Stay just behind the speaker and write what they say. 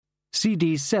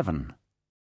CD 7.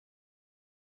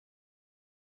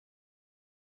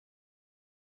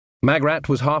 Magrat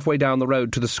was halfway down the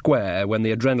road to the square when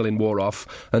the adrenaline wore off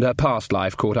and her past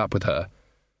life caught up with her.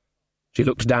 She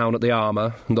looked down at the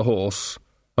armour and the horse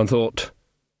and thought,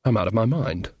 I'm out of my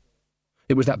mind.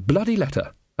 It was that bloody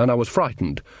letter, and I was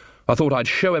frightened. I thought I'd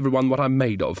show everyone what I'm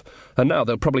made of, and now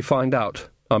they'll probably find out.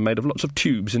 I'm made of lots of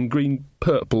tubes and green,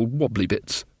 purple, wobbly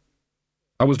bits.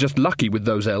 I was just lucky with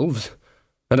those elves,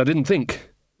 and I didn't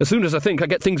think. As soon as I think, I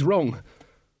get things wrong.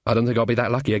 I don't think I'll be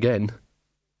that lucky again.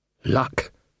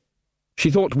 Luck.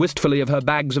 She thought wistfully of her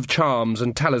bags of charms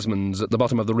and talismans at the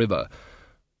bottom of the river.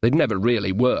 They'd never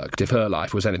really worked if her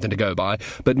life was anything to go by,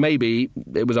 but maybe,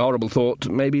 it was a horrible thought,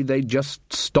 maybe they'd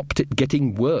just stopped it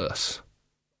getting worse.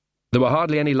 There were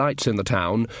hardly any lights in the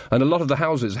town, and a lot of the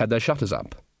houses had their shutters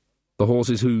up. The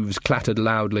horses' hooves clattered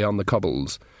loudly on the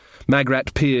cobbles.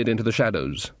 Magrat peered into the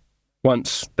shadows.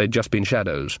 Once they'd just been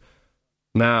shadows.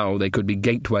 Now they could be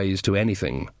gateways to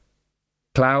anything.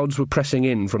 Clouds were pressing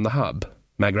in from the hub.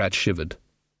 Magrat shivered.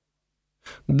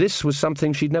 This was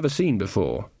something she'd never seen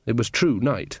before. It was true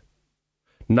night.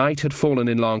 Night had fallen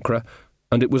in Lancre,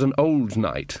 and it was an old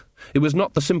night. It was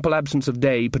not the simple absence of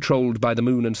day patrolled by the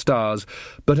moon and stars,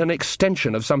 but an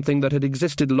extension of something that had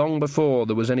existed long before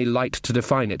there was any light to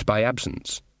define it by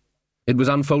absence. It was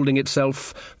unfolding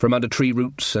itself from under tree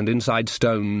roots and inside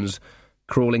stones,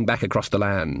 crawling back across the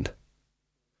land.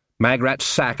 Magrat's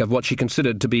sack of what she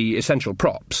considered to be essential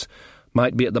props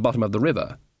might be at the bottom of the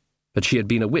river, but she had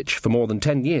been a witch for more than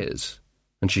 10 years,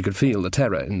 and she could feel the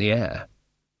terror in the air.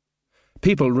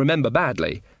 People remember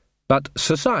badly, but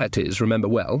societies remember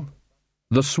well.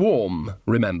 The swarm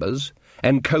remembers,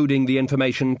 encoding the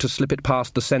information to slip it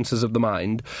past the senses of the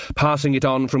mind, passing it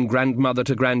on from grandmother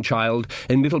to grandchild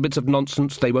in little bits of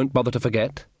nonsense they won't bother to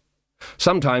forget.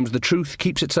 Sometimes the truth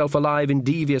keeps itself alive in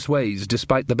devious ways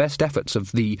despite the best efforts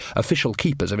of the official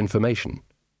keepers of information.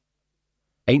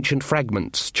 Ancient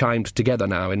fragments chimed together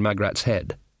now in Magrat's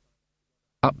head.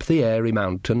 Up the airy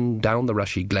mountain, down the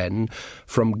rushy glen,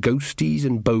 from ghosties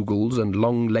and bogles and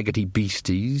long-leggedy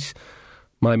beasties.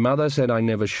 My mother said I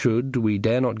never should, we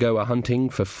dare not go a-hunting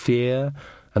for fear,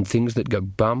 and things that go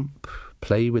bump,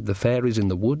 play with the fairies in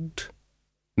the wood.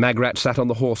 Magrat sat on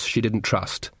the horse she didn't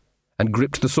trust, and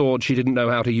gripped the sword she didn't know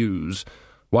how to use,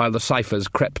 while the ciphers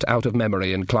crept out of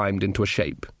memory and climbed into a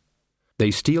shape.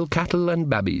 They steal cattle and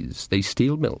babbies, they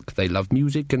steal milk, they love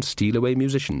music and steal away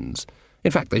musicians.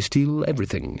 In fact, they steal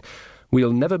everything.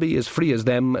 We'll never be as free as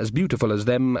them, as beautiful as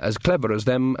them, as clever as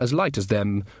them, as light as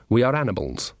them. We are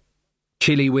animals.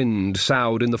 Chilly wind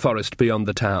soughed in the forest beyond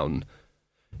the town.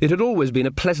 It had always been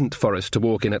a pleasant forest to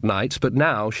walk in at night, but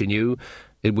now, she knew,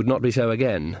 it would not be so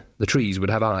again. The trees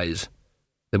would have eyes.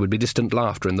 There would be distant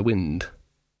laughter in the wind.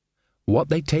 What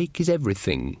they take is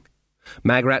everything.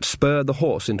 Magrat spurred the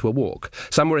horse into a walk.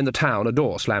 Somewhere in the town a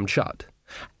door slammed shut.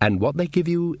 And what they give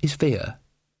you is fear.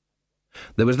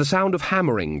 There was the sound of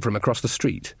hammering from across the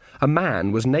street. A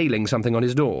man was nailing something on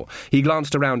his door. He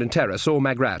glanced around in terror, saw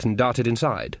Magrat, and darted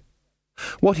inside.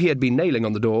 What he had been nailing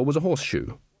on the door was a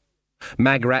horseshoe.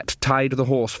 Magrat tied the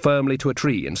horse firmly to a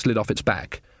tree and slid off its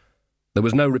back. There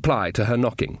was no reply to her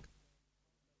knocking.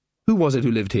 Who was it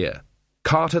who lived here?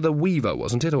 Carter the Weaver,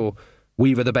 wasn't it, or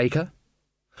Weaver the Baker?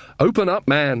 "Open up,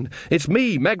 man! It's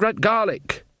me, Magrat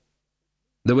Garlick!"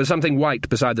 There was something white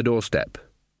beside the doorstep.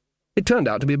 It turned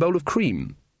out to be a bowl of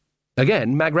cream.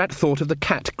 Again, Magrat thought of the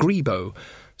cat Grebo,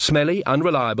 smelly,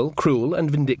 unreliable, cruel,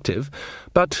 and vindictive,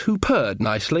 but who purred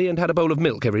nicely and had a bowl of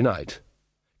milk every night.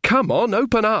 "Come on,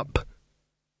 open up!"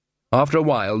 After a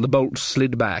while, the bolt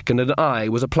slid back, and an eye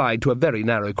was applied to a very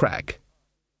narrow crack.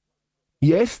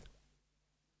 "Yes?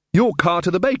 You're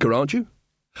Carter the Baker, aren't you?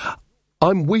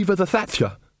 I'm Weaver the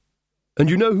Thatcher. And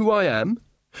you know who I am?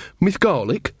 Miss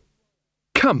Garlick?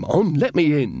 Come on, let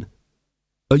me in.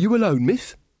 Are you alone,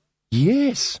 miss?"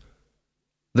 "Yes."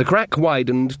 The crack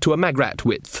widened to a Magrat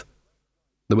width.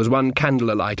 There was one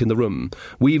candle alight in the room.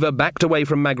 Weaver backed away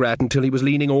from Magrat until he was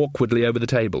leaning awkwardly over the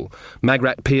table.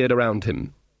 Magrat peered around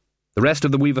him. The rest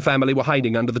of the Weaver family were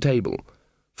hiding under the table.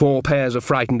 4 pairs of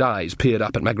frightened eyes peered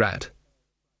up at Magrat.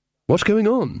 "What's going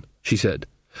on?" she said.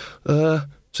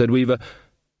 Said Weaver.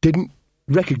 "Didn't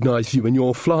recognise you in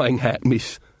your flying hat,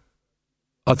 miss.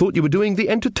 I thought you were doing the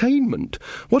entertainment.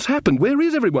 What's happened? Where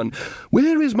is everyone?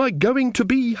 Where is my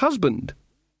going-to-be husband?"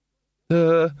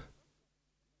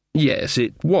 Yes,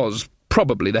 it was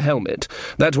probably the helmet.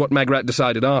 That's what Magrat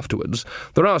decided afterwards.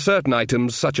 There are certain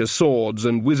items, such as swords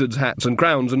and wizards' hats and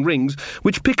crowns and rings,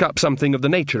 which pick up something of the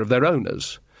nature of their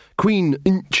owners. Queen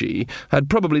Inchi had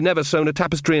probably never sewn a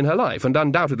tapestry in her life, and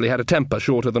undoubtedly had a temper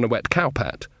shorter than a wet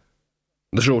cowpat.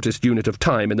 The shortest unit of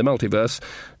time in the multiverse,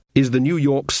 is the New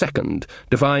York second,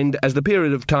 defined as the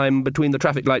period of time between the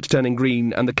traffic lights turning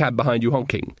green and the cab behind you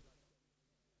honking.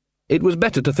 It was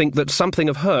better to think that something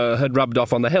of her had rubbed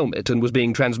off on the helmet and was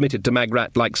being transmitted to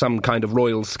Magrat like some kind of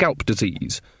royal scalp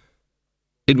disease.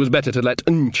 It was better to let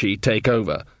Unchi take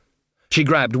over. She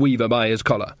grabbed Weaver by his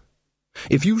collar.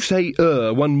 "If you say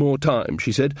one more time,"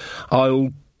 she said,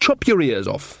 "I'll chop your ears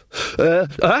off.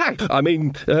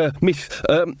 Miss,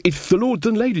 it's the lords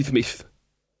and ladies, miss."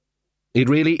 "It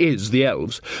really is the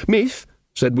elves." "Miss,"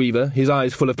 said Weaver, his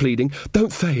eyes full of pleading,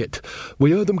 "don't say it.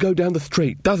 We heard them go down the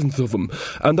street, dozens of them,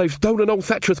 and they've stolen old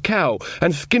Thatcher's cow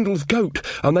and Skindle's goat,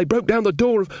 and they broke down the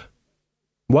door of—"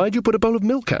 "Why'd you put a bowl of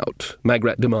milk out?"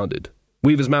 Magrat demanded.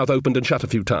 Weaver's mouth opened and shut a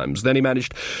few times. Then he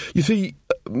managed, "You see,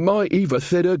 my Eva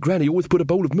said her granny always put a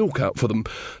bowl of milk out for them,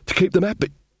 to keep them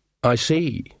happy." "I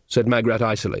see," said Magrat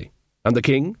icily. "And the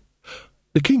king?"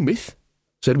 "The king, miss,"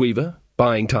 said Weaver,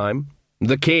 buying time.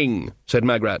 "The king," said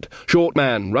Magrat. "Short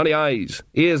man, runny eyes,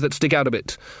 ears that stick out a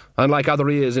bit, unlike other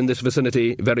ears in this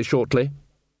vicinity, very shortly."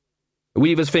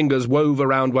 Weaver's fingers wove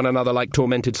around one another like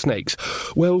tormented snakes.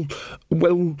 Well...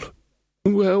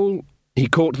 He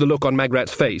caught the look on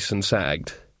Magrat's face and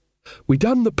sagged. "We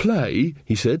done the play,"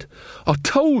 he said. "I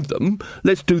told them,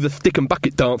 let's do the stick and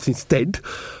bucket dance instead.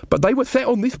 But they were set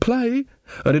on this play,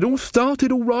 and it all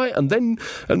started all right, and then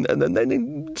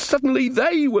suddenly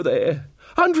they were there.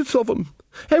 Hundreds of them.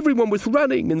 Everyone was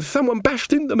running, and someone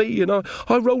bashed into me, and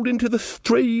I rolled into the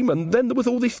stream, and then there was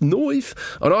all this noise,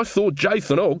 and I saw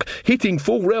Jason Ogg hitting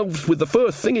 4 elves with the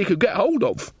first thing he could get hold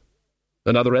of."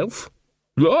 "Another elf?"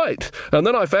 "Right, and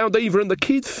then I found Eva and the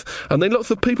kids, and then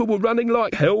lots of people were running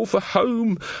like hell for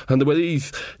home, and there were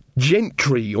these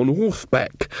gentry on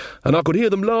horseback, and I could hear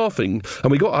them laughing,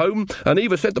 and we got home, and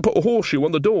Eva said to put a horseshoe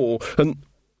on the door, and—"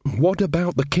 "What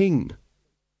about the king?"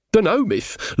 "Dunno,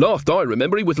 miss. Last I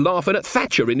remember he was laughing at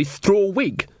Thatcher in his straw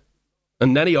wig."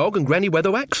 "And Nanny Ogg and Granny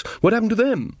Weatherwax? What happened to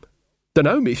them?"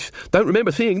 "Dunno, miss. Don't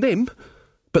remember seeing them.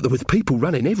 But there was people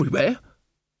running everywhere."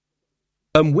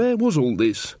 "And where was all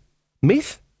this?"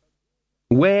 "Miss?"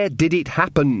 "Where did it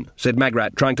happen?" said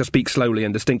Magrat, trying to speak slowly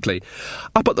and distinctly.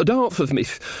 "Up at the dancers,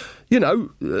 miss. You know,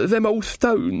 them old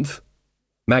stones."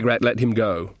 Magrat let him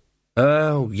go.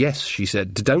 "Oh, yes," she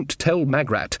said. "Don't tell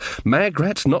Magrat.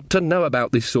 Magrat's not to know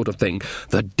about this sort of thing.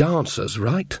 The dancers,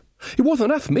 right?" "It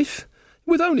wasn't us, miss. It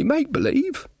was only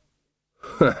make-believe."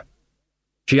 "Huh."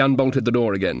 She unbolted the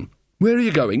door again. "Where are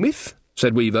you going, miss?"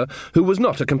 said Weaver, who was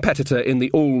not a competitor in the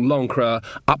all-Lancre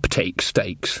uptake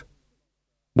stakes.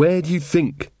 "Where do you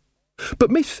think?" "But,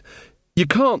 miss, you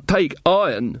can't take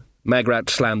iron." Magrat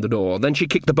slammed the door. Then she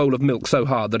kicked the bowl of milk so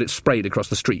hard that it sprayed across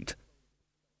the street.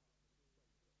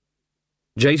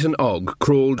 Jason Ogg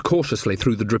crawled cautiously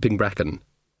through the dripping bracken.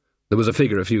 There was a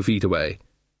figure a few feet away.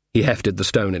 He hefted the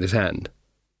stone in his hand.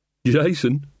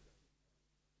 "Jason?"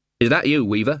 "Is that you,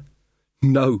 Weaver?"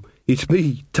 "No, it's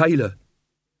me, Taylor."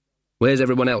 "Where's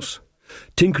everyone else?"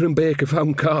 "Tinker and Baker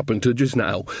found Carpenter just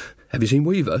now. Have you seen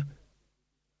Weaver?"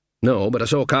 "No, but I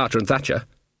saw Carter and Thatcher."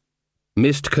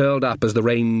 Mist curled up as the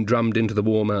rain drummed into the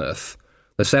warm earth.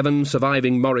 The 7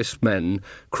 surviving Morris men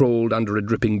crawled under a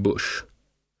dripping bush.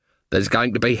 "There's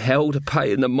going to be hell to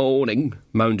pay in the morning,"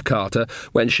 moaned Carter.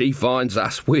 "When she finds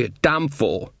us, we're done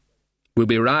for." "We'll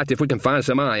be right if we can find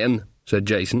some iron," said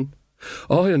Jason.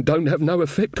 "Iron don't have no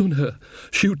effect on her.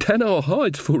 She'll tan our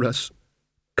hides for us."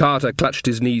 Carter clutched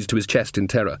his knees to his chest in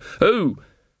terror. "Who?"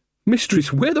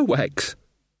 "Mistress Weatherwax."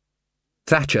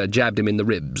 Thatcher jabbed him in the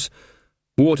ribs.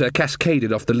 Water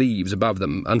cascaded off the leaves above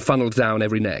them and funneled down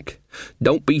every neck.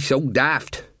 "Don't be so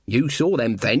daft. You saw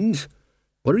them things.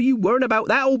 What are you worrying about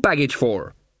that old baggage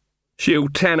for?" "She'll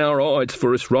tan our hides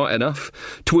for us right enough.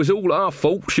 'Twas all our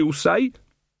fault, she'll say."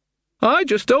 "I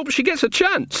just hope she gets a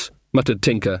chance," muttered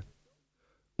Tinker.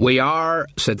 "We are,"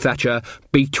 said Thatcher,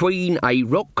 "between a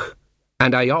rock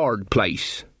and a hard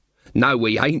place." "No,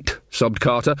 we ain't," sobbed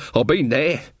Carter. "I've been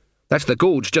there. That's the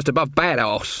gorge just above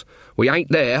Badass. We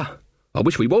ain't there. I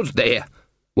wish we was there.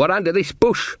 We're under this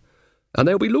bush, and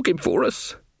they'll be looking for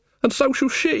us, and so shall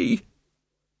she."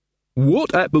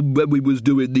 "What happened when we was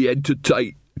doing the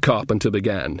entertain—" Carpenter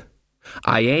began.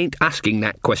 "I ain't asking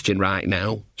that question right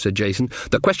now," said Jason.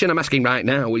 "The question I'm asking right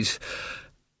now is,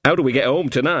 how do we get home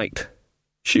tonight?"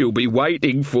 "She'll be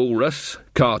waiting for us,"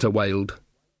 Carter wailed.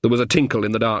 There was a tinkle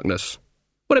in the darkness.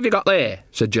 "What have you got there?"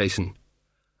 said Jason.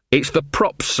 "It's the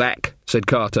prop sack," said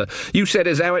Carter. "You said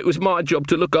as how it was my job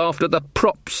to look after the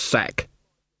prop sack.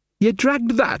 You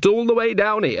dragged that all the way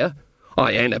down here?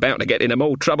 I ain't about to get into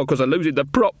more trouble because of losing the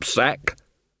prop sack."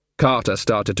 Carter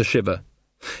started to shiver.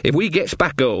 "If we gets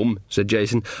back home," said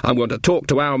Jason, "I'm going to talk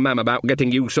to our mam about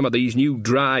getting you some of these new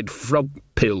dried frog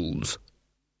pills."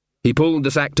 He pulled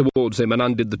the sack towards him and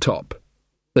undid the top.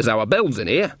 "There's our bells in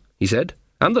here," he said,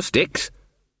 "and the sticks.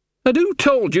 And who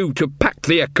told you to pack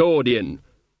the accordion?"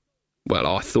 "Well,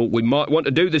 I thought we might want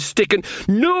to do the stick and—"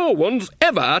 "No one's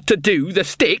ever to do the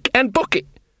stick and bucket."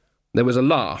 There was a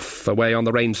laugh away on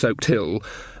the rain-soaked hill,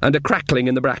 and a crackling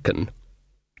in the bracken.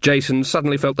 Jason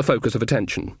suddenly felt the focus of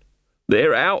attention.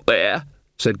 "They're out there,"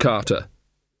 said Carter.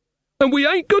 "And we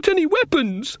ain't got any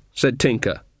weapons," said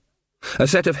Tinker. A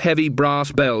set of heavy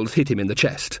brass bells hit him in the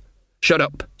chest. "Shut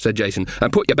up," said Jason,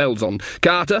 "and put your bells on.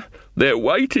 Carter, they're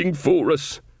waiting for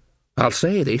us." "I'll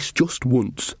say this just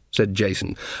once," said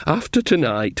Jason. "After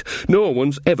tonight, no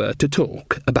one's ever to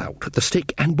talk about the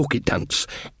stick and bucket dance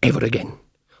ever again.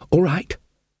 All right?"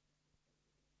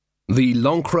 The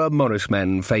Lancre Morris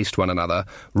men faced one another,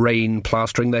 rain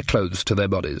plastering their clothes to their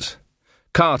bodies.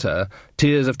 Carter,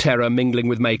 tears of terror mingling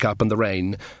with makeup and the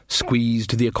rain,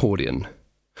 squeezed the accordion.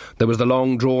 There was the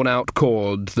long drawn-out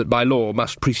chord that by law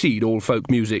must precede all folk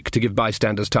music to give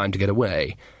bystanders time to get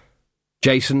away.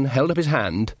 Jason held up his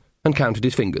hand and counted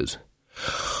his fingers.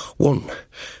 1,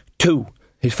 2,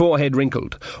 his forehead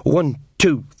wrinkled. 1,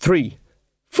 2, 3,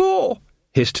 4,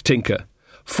 hissed Tinker.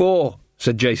 4,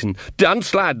 said Jason.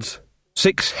 "Dance, lads!"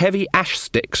 6 heavy ash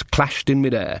sticks clashed in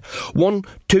midair. 1,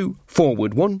 2,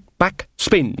 forward, 1, back,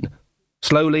 spin.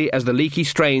 Slowly, as the leaky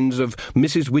strains of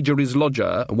Mrs. Widgery's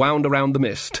lodger wound around the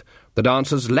mist, the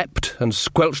dancers leapt and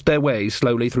squelched their way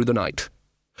slowly through the night.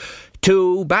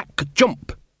 2, back,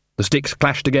 jump! The sticks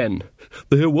clashed again.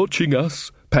 "They're watching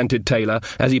us," panted Taylor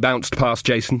as he bounced past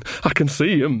Jason. "I can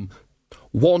see 'em."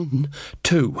 1,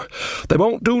 2. "They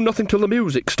won't do nothing till the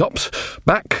music stops.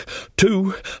 Back,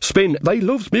 2, spin. They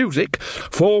loves music.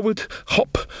 Forward,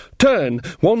 hop, turn.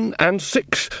 1 and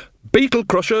 6. Beetle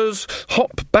crushers,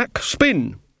 hop, back,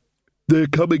 spin." "They're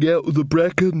coming out of the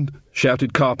bracken,"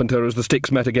 shouted Carpenter as the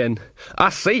sticks met again. "I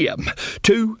see 'em.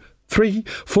 2, 3,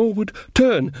 forward,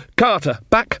 turn. Carter,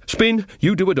 back, spin.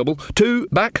 You do a double. 2,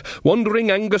 back, wandering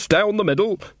Angus down the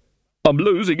middle." "I'm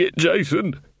losing it,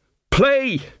 Jason."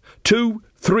 "Play. 2,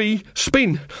 3,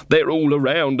 spin. They're all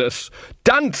around us."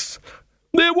 "Dance."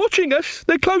 "They're watching us.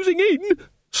 They're closing in."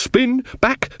 "Spin,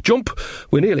 back, jump.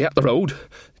 We're nearly at the road."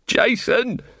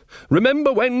 "Jason,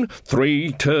 remember when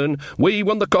 3, turn, we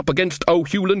won the Cup against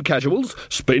O'Hewland Casuals?"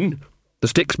 "Spin." The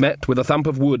sticks met with a thump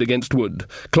of wood against wood.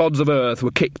 Clods of earth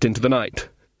were kicked into the night.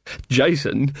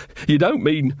 "Jason, you don't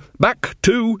mean—" "Back,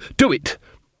 2, do it."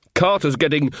 Carter's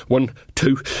getting 1,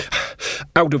 2,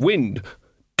 out of wind.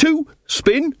 2,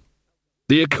 spin.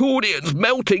 "The accordion's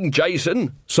melting,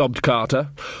 Jason," sobbed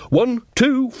Carter. 1,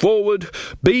 2, forward,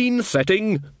 bean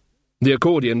setting. The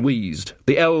accordion wheezed.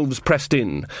 The elves pressed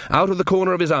in. Out of the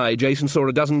corner of his eye, Jason saw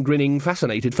a dozen grinning,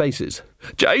 fascinated faces.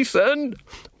 "Jason!"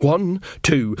 1,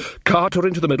 2, Carter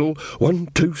into the middle. 1,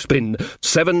 2, spin.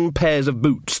 7 pairs of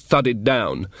boots thudded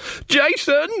down.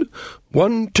 "Jason!"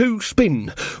 1, 2,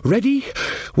 spin. Ready?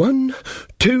 1,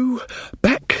 2,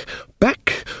 back,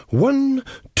 back. 1,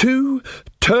 2,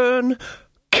 turn,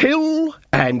 kill,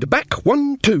 and back.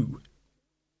 1, 2.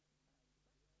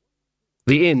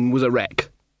 The inn was a wreck.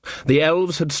 The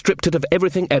elves had stripped it of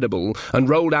everything edible and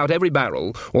rolled out every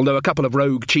barrel, although a couple of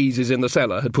rogue cheeses in the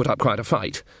cellar had put up quite a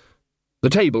fight. The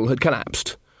table had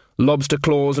collapsed. Lobster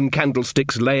claws and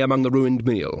candlesticks lay among the ruined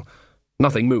meal.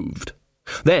 Nothing moved.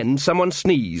 Then someone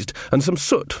sneezed, and some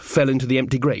soot fell into the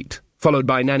empty grate, followed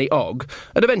by Nanny Ogg,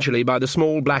 and eventually by the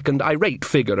small, black and irate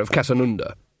figure of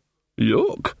Casanunda.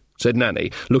 "Look," said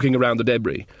Nanny, looking around the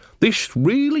debris. "This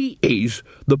really is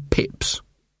the pips."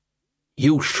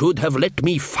 "You should have let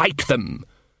me fight them."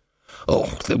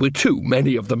 "Oh, there were too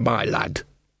many of them, my lad."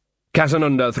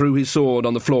 Casanunda threw his sword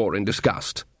on the floor in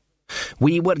disgust.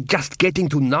 "We were just getting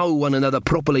to know one another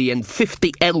properly, and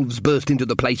 50 elves burst into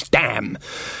the place. Damn!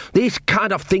 This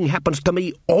kind of thing happens to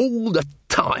me all the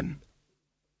time."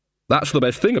 "That's the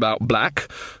best thing about black.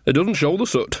 It doesn't show the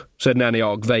soot," said Nanny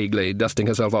Ogg vaguely, dusting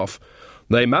herself off.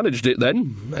 "They managed it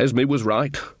then. Esme was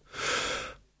right.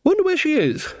 Wonder where she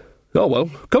is. Oh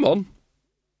well, come on."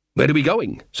 "Where are we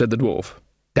going?" said the dwarf.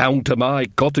 "Down to my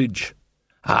cottage."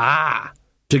 "Ah!"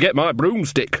 "To get my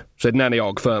broomstick," said Nanny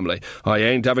Ogg firmly. "I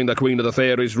ain't having the Queen of the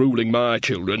Fairies ruling my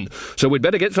children, so we'd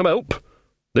better get some help.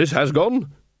 This has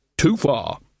gone too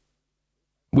far."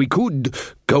 "We could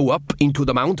go up into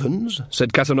the mountains,"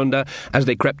 said Casanunda as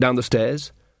they crept down the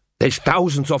stairs. "There's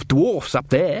thousands of dwarfs up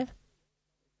there."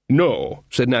 "No,"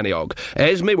 said Nanny Ogg.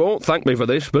 "Esme won't thank me for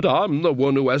this, but I'm the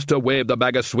one who has to wave the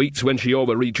bag of sweets when she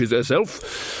overreaches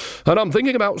herself. And I'm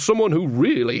thinking about someone who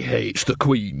really hates the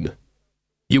Queen."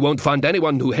 "You won't find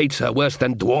anyone who hates her worse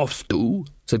than dwarfs do,"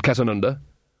 said Casanunda.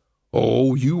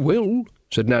 "Oh, you will,"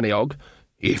 said Nanny Ogg,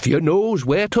 "if you knows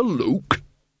where to look."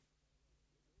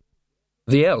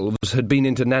 The elves had been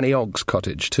into Nanny Ogg's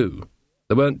cottage, too.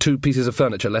 There weren't 2 pieces of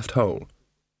furniture left whole.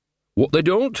 "What they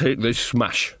don't take, they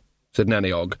smash," said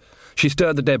Nanny Ogg. She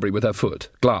stirred the debris with her foot.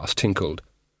 Glass tinkled.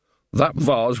 "That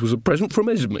vase was a present from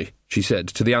Esme," she said,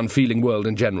 to the unfeeling world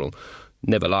in general.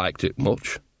 "Never liked it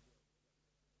much."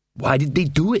 "Why did they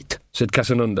do it?" said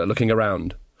Casanunda, looking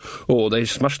around. "Oh, they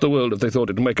smashed the world if they thought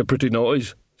it'd make a pretty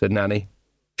noise," said Nanny.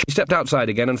 She stepped outside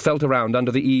again and felt around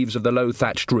under the eaves of the low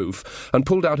thatched roof and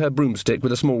pulled out her broomstick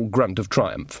with a small grunt of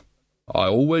triumph. "I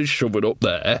always shove it up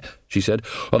there," she said,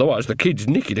 "otherwise the kids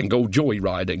nick it and go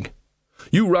joy-riding.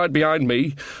 You ride behind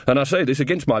me, and I say this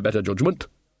against my better judgment."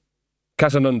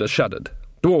 Casanunda shuddered.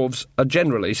 Dwarves are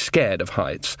generally scared of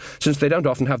heights, since they don't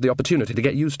often have the opportunity to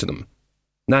get used to them.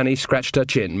 Nanny scratched her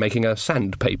chin, making a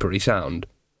sandpapery sound.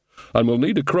 "And we'll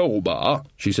need a crowbar,"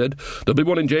 she said. "There'll be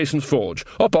one in Jason's forge.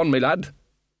 Up on me, lad."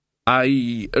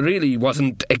 "I really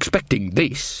wasn't expecting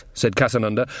this," said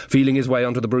Casanunda, feeling his way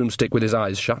onto the broomstick with his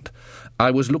eyes shut.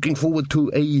 "I was looking forward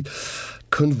to a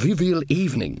convivial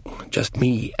evening, just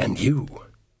me and you."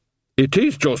 "It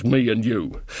is just me and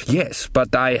you." "Yes,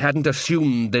 but I hadn't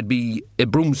assumed there'd be a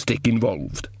broomstick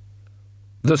involved."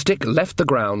 The stick left the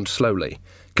ground slowly.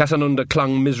 Casanunda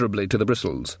clung miserably to the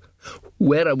bristles.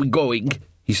 "Where are we going?"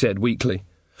 he said weakly.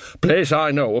 "Place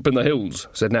I know, up in the hills,"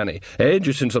 said Nanny.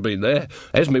 "Ages since I've been there.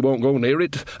 Esme won't go near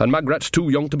it, and Magrat's too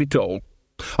young to be tall.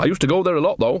 I used to go there a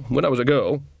lot, though, when I was a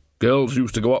girl. Girls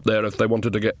used to go up there if they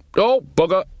wanted to get... Oh,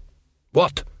 bugger!"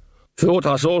 "What?" "Thought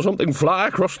I saw something fly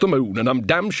across the moon, and I'm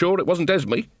damn sure it wasn't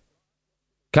Esme."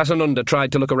 Casanunda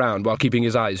tried to look around while keeping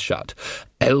his eyes shut.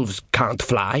 "Elves can't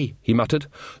fly," he muttered.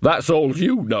 "That's all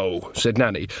you know," said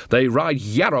Nanny. "They ride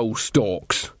yarrow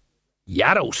stalks."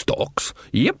 "Yarrow stalks?"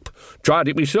 "Yep. Tried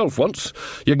it myself once.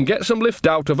 You can get some lift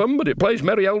out of 'em, but it plays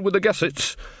merry hell with the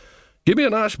guessets. Give me a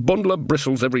nice bundle of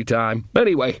bristles every time.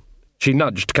 Anyway," she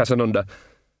nudged Casanunda,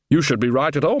 "you should be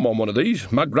right at home on one of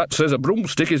these. Magrat says a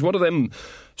broomstick is one of them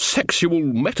sexual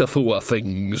metaphor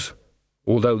things.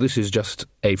 Although this is just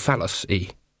a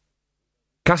fallacy."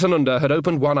 Casanunda had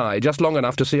opened one eye just long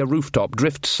enough to see a rooftop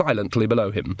drift silently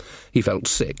below him. He felt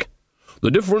sick.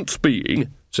 "The difference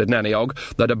being," said Nanny Ogg,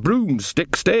 "that a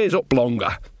broomstick stays up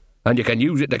longer, and you can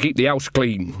use it to keep the house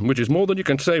clean, which is more than you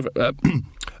can save.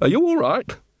 Are you all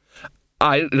right?"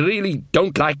 "I really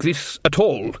don't like this at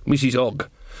all, Mrs. Ogg."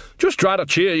 "Just try to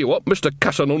cheer you up, Mr.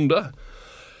 Casanunda."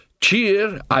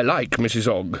 "Cheer I like, Mrs.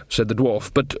 Ogg," said the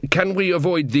dwarf, "but can we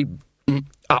avoid the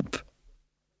up?"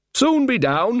 "Soon be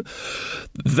down.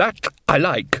 That I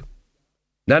like."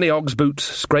 Nanny Ogg's boots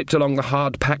scraped along the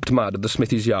hard-packed mud of the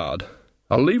smithy's yard.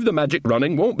 "I'll leave the magic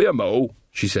running, won't be a mo,"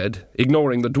 she said.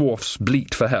 Ignoring the dwarf's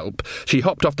bleat for help, she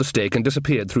hopped off the stick and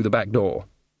disappeared through the back door.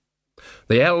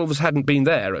 The elves hadn't been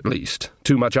there, at least.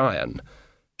 Too much iron.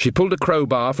 She pulled a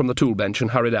crowbar from the tool bench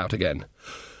and hurried out again.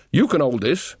 "You can hold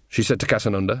this," she said to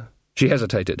Casanunda. She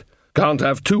hesitated. "Can't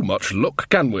have too much luck,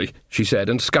 can we?" she said,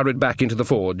 and scurried back into the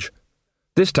forge.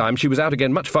 This time she was out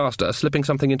again much faster, slipping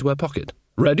something into her pocket.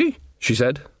 "Ready?" she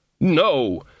said.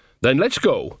 "No. Then let's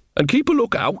go, and keep a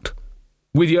look-out.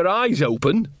 With your eyes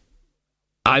open."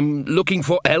 "I'm looking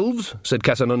for elves," said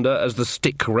Casanunda, as the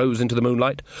stick rose into the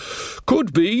moonlight.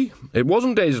 "Could be. It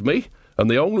wasn't Esme, and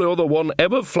the only other one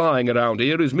ever flying around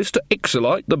here is Mr.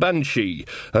 Ixolite the Banshee,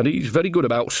 and he's very good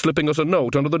about slipping us a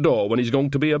note under the door when he's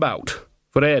going to be about.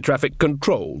 For air traffic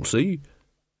control, see?"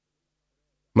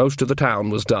 Most of the town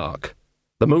was dark.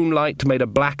 The moonlight made a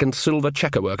black and silver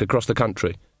checkerwork across the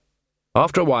country.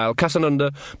 After a while,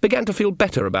 Casanunda began to feel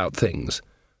better about things.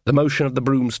 The motion of the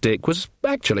broomstick was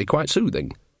actually quite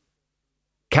soothing.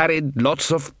 "Carried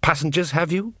lots of passengers,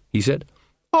 have you?" he said.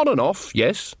 "On and off,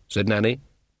 yes," said Nanny.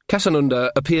 Casanunda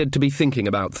appeared to be thinking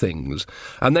about things,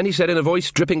 and then he said in a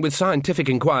voice dripping with scientific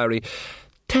inquiry,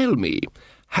 "Tell me,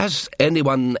 has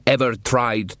anyone ever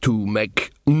tried to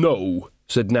make—" "No,"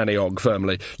 said Nanny Ogg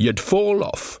firmly. "You'd fall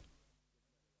off."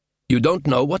 "You don't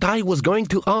know what I was going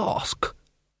to ask."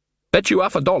 "Bet you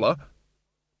 $50.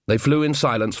 They flew in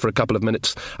silence for a couple of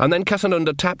minutes, and then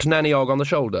Casanunda tapped Nanny Ogg on the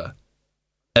shoulder.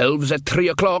 "Elves at 3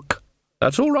 o'clock.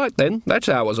 "That's all right, then. That's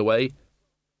hours away."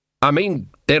 "I mean,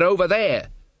 they're over there."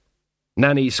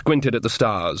 Nanny squinted at the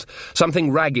stars.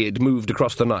 Something ragged moved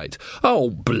across the night. "Oh,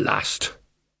 blast."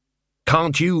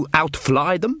 "Can't you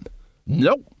outfly them?"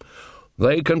 "Nope.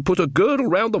 They can put a girdle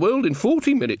round the world in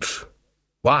 40 minutes.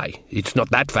 "Why, it's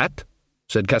not that fat,"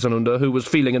 said Casanunda, who was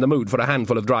feeling in the mood for a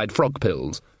handful of dried frog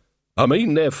pills. "I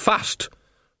mean, they're fast.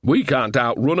 We can't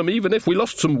outrun 'em even if we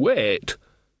lost some weight."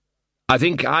 "I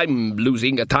think I'm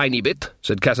losing a tiny bit,"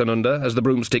 said Casanunda, as the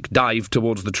broomstick dived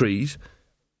towards the trees.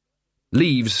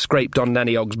 Leaves scraped on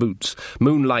Nanny Ogg's boots.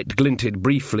 Moonlight glinted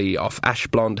briefly off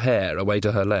ash-blonde hair away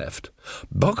to her left.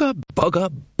 Bugger, bugger,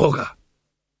 bugger.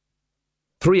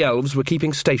 3 elves were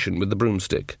keeping station with the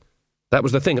broomstick. That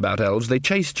was the thing about elves, they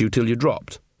chased you till you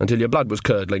dropped, until your blood was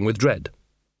curdling with dread.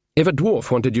 If a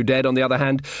dwarf wanted you dead, on the other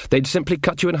hand, they'd simply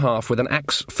cut you in half with an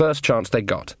axe first chance they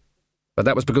got. But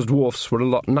that was because dwarfs were a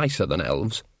lot nicer than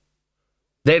elves.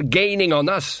 "They're gaining on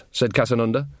us," said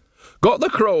Casanunda. "Got the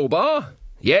crowbar?"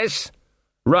 "Yes."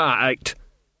 "Right."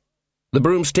 The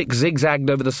broomstick zigzagged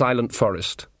over the silent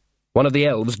forest. One of the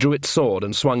elves drew its sword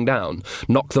and swung down,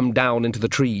 knocked them down into the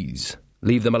trees,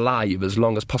 leave them alive as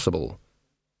long as possible.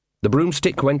 The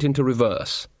broomstick went into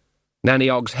reverse. Nanny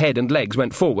Ogg's head and legs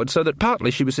went forward so that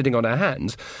partly she was sitting on her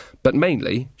hands, but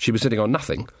mainly she was sitting on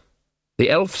nothing.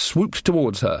 The elf swooped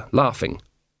towards her, laughing.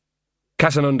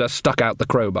 Casanunda stuck out the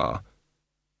crowbar.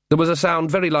 There was a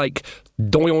sound very like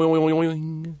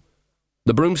doing.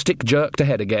 The broomstick jerked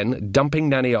ahead again, dumping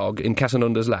Nanny Ogg in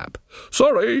Casanunda's lap.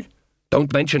 "Sorry."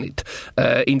 "Don't mention it.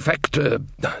 In fact,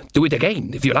 do it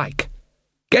again, if you like."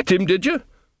 "Get him, did you?"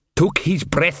 "Took his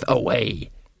breath away."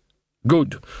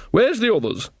 "Good. Where's the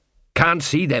others?" "Can't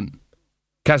see them."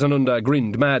 Casanunda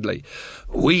grinned madly.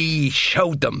 "We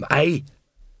showed them, eh?"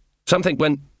 Something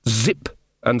went zip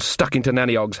and stuck into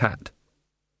Nanny Ogg's hat.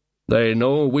 "They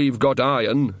know we've got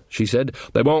iron," she said.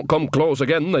 "They won't come close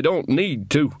again, they don't need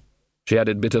to," she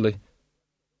added bitterly.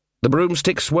 The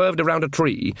broomstick swerved around a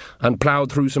tree and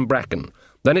ploughed through some bracken.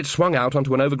 Then it swung out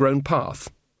onto an overgrown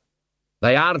path.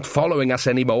 "They aren't following us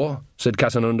any more," said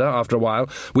Casanunda after a while.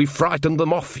 "We've frightened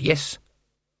them off, yes."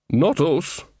 "Not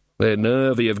us. They're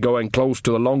nervy of going close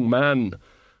to the Long Man.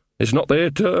 It's not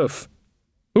their turf.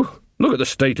 Ooh, look at the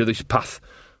state of this path.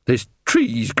 There's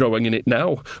trees growing in it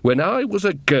now. When I was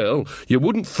a girl, you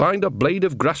wouldn't find a blade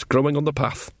of grass growing on the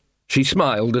path." She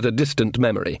smiled at a distant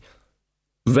memory.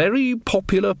 "Very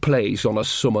popular place on a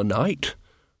summer night,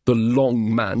 the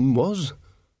Long Man was."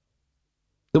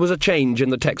 There was a change in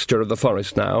the texture of the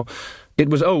forest now. It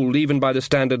was old even by the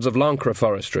standards of Lancre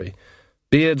forestry.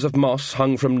 Beards of moss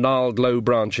hung from gnarled low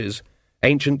branches.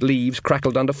 Ancient leaves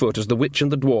crackled underfoot as the witch and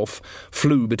the dwarf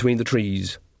flew between the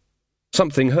trees.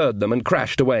 Something heard them and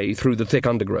crashed away through the thick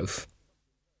undergrowth.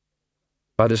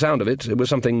 By the sound of it, it was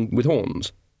something with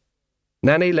horns.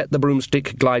 Nanny let the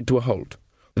broomstick glide to a halt.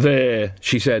 "There,"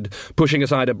 she said, pushing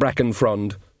aside a bracken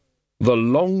frond. "The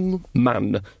Long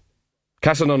Man."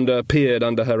 Casanunda peered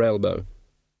under her elbow.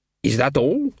 "Is that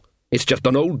all? It's just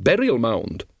an old burial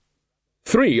mound."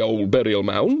 "3 old burial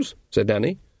mounds," said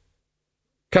Nanny.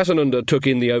 Casanunda took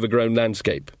in the overgrown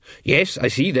landscape. "Yes, I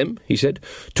see them," he said.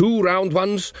 2 round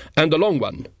ones and a long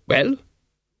one. Well?"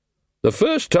 "The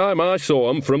first time I saw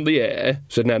 'em from the air,"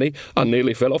 said Nanny, "I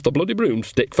nearly fell off the bloody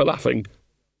broomstick for laughing."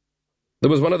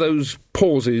 There was one of those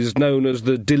pauses known as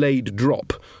the delayed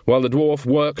drop, while the dwarf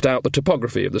worked out the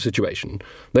topography of the situation.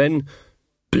 Then,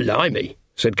 "Blimey,"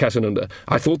 said Casanunda,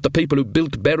 "I thought the people who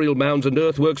built burial mounds and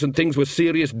earthworks and things were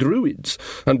serious druids,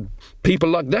 and people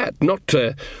like that, not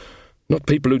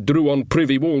people who drew on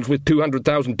privy walls with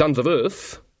 200,000 tons of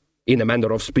earth, in a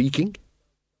manner of speaking."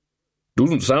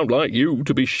 "Doesn't sound like you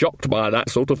to be shocked by that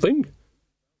sort of thing."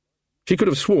 She could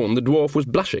have sworn the dwarf was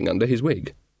blushing under his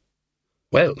wig.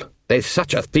 "Well, there's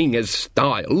such a thing as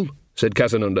style," said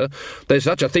Casanunda. "There's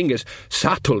such a thing as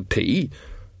subtlety.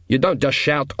 You don't just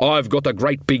shout, 'I've got a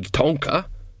great big tonker.'"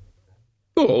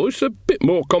 "Oh, it's a bit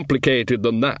more complicated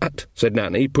than that," said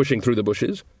Nanny, pushing through the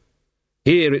bushes.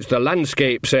 "Here it's the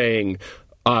landscape saying,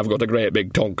 'I've got a great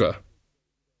big tonker.'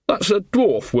 That's a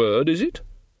dwarf word, is it?"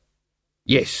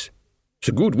 "Yes, it's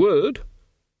a good word."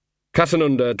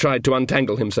 Casanunda tried to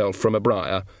untangle himself from a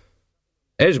briar.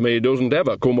 "Esme doesn't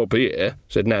ever come up here,"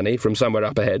 said Nanny from somewhere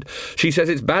up ahead. "She says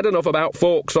it's bad enough about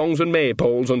folk songs and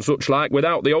maypoles and such like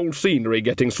without the old scenery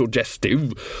getting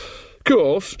suggestive.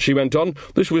 Course," she went on,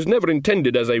 "this was never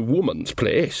intended as a woman's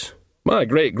place. My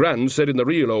great-grand said in the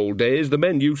real old days the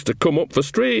men used to come up for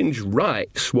strange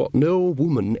rites what no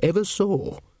woman ever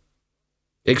saw."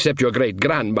 "Except your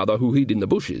great-grandmother who hid in the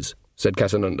bushes," said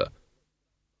Casanunda.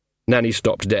 Nanny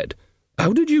stopped dead.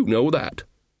 "How did you know that?"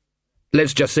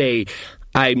 "Let's just say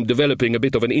I'm developing a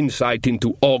bit of an insight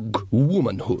into Ogg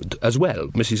womanhood as well,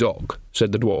 Mrs. Ogg,"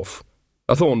 said the dwarf.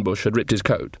 A thornbush had ripped his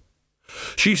coat.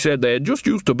 "She said they just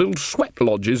used to build sweat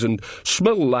lodges and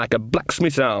smell like a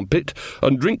blacksmith's armpit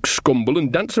and drink scumble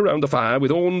and dance around the fire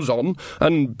with horns on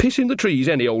and piss in the trees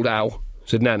any old how,"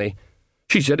 said Nanny.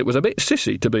 "She said it was a bit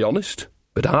sissy, to be honest,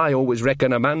 but I always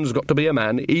reckon a man's got to be a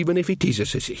man even if it is a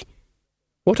sissy.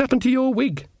 What happened to your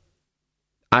wig?"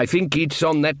 "I think it's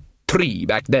on that tree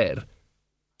back there."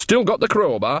 "Still got the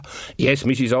crowbar?" "Yes,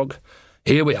 Mrs. Ogg."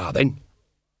 "Here we are, then."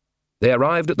 They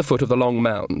arrived at the foot of the long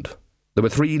mound. There were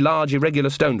 3 large irregular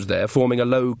stones there, forming a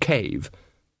low cave.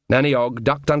 Nanny Ogg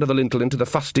ducked under the lintel into the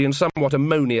fusty and somewhat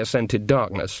ammonia-scented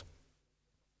darkness.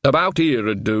 "About here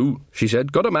 'ud do," she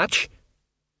said. "Got a match?"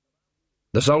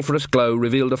 The sulphurous glow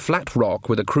revealed a flat rock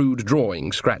with a crude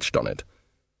drawing scratched on it.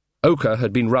 Ochre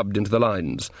had been rubbed into the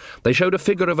lines. They showed a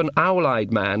figure of an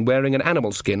owl-eyed man wearing an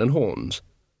animal skin and horns.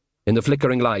 In the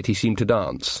flickering light he seemed to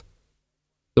dance.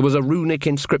 There was a runic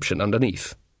inscription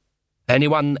underneath.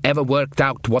 "Anyone ever worked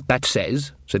out what that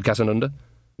says?" said Casanunda.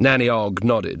 Nanny Ogg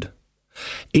nodded.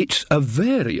 "It's a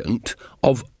variant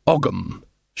of Ogham,"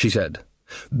 she said.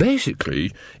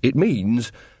 "Basically, it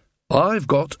means, I've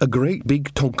got a great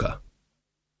big tonker."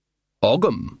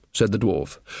 "Ogham," said the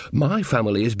dwarf. "My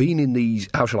family has been in these,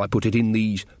 how shall I put it, in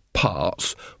these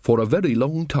parts for a very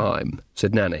long time,"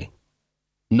 said Nanny.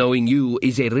 "Knowing you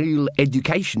is a real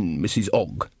education, Mrs.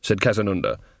 Ogg," said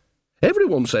Casanunda.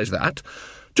 "Everyone says that.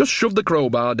 Just shove the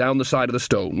crowbar down the side of the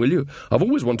stone, will you? I've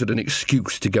always wanted an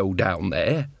excuse to go down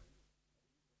there."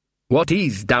 "What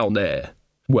is down there?"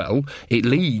 "Well, it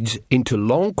leads into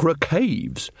Lancre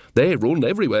caves. They run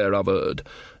everywhere, I've heard,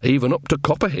 even up to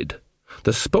Copperhead.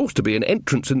 There's supposed to be an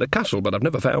entrance in the castle, but I've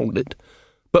never found it.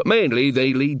 But mainly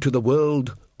they lead to the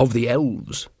world of the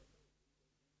elves."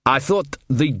 "I thought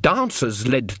the dancers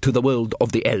led to the world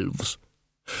of the elves."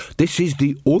 "This is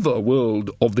the other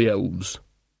world of the elves."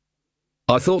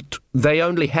 "I thought they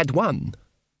only had one."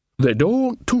 "They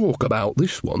don't talk about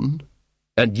this one."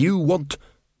 "And you want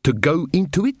to go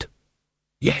into it?"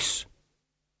 "Yes."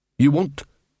 "You want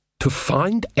to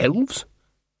find elves?"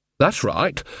 "That's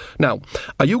right. Now,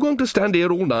 are you going to stand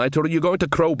here all night, or are you going to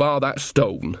crowbar that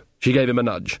stone?" She gave him a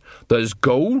nudge. "There's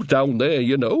gold down there,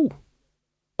 you know."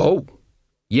 "Oh,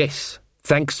 yes,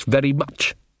 thanks very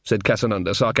much," said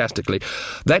Casanunda sarcastically.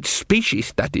 "That's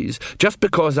specious, that is. Just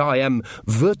because I am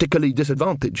vertically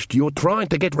disadvantaged, you're trying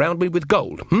to get round me with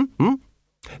gold,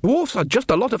 Dwarfs are just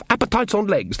a lot of appetites on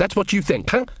legs, that's what you think,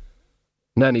 huh?"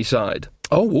 Nanny sighed.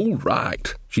 "Oh, all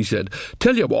right," she said.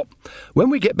 "Tell you what, when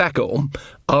we get back home,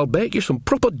 I'll bake you some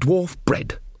proper dwarf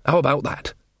bread. How about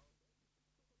that?"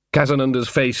 Casanunda's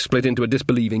face split into a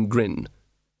disbelieving grin.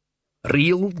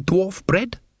 "Real dwarf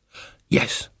bread?"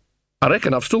 "Yes. I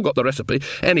reckon I've still got the recipe.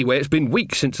 Anyway, it's been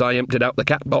weeks since I emptied out the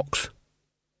cat box."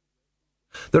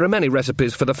 There are many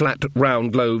recipes for the flat,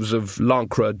 round loaves of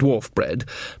Lancre dwarf bread,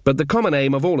 but the common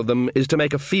aim of all of them is to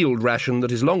make a field ration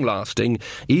that is long-lasting,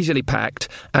 easily packed,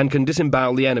 and can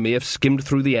disembowel the enemy if skimmed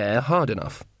through the air hard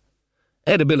enough.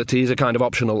 Edibility is a kind of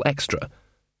optional extra.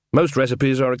 Most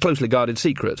recipes are a closely guarded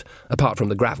secret, apart from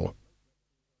the gravel.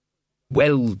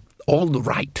 "Well, all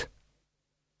right."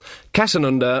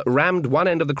 Casanunda rammed one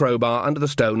end of the crowbar under the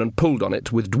stone and pulled on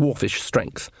it with dwarfish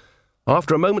strength.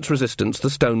 After a moment's resistance, the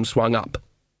stone swung up.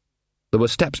 There were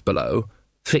steps below,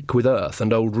 thick with earth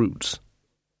and old roots.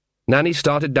 Nanny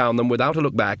started down them without a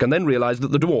look back, and then realised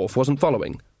that the dwarf wasn't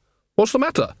following. "What's the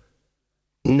matter?"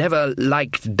 "Never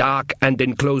liked dark and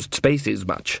enclosed spaces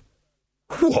much."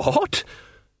 "What?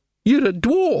 You're a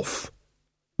dwarf."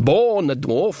 Born a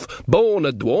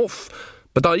dwarf,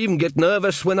 but I even get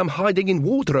nervous when I'm hiding in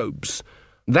wardrobes.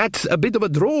 That's a bit of a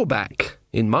drawback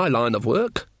in my line of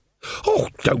work." "Oh,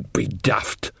 don't be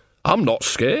daft. I'm not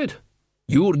scared."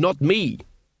 "You're not me.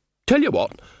 Tell you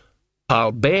what,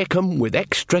 I'll bake 'em with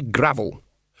extra gravel."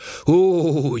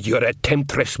 "Oh, you're a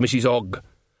temptress, Mrs. Ogg.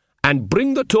 And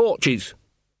bring the torches."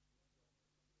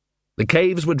 The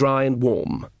caves were dry and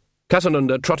warm.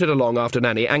 Casanunda trotted along after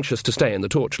Nanny, anxious to stay in the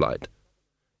torchlight.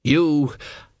 "You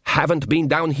haven't been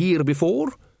down here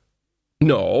before?"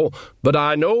 "No, but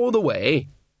I know the way."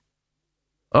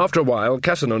 After a while,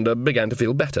 Casanunda began to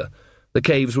feel better. The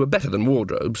caves were better than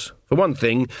wardrobes. For one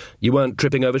thing, you weren't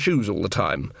tripping over shoes all the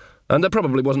time, and there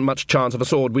probably wasn't much chance of a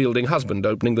sword-wielding husband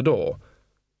opening the door.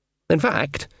 In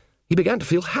fact, he began to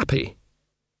feel happy.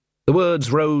 The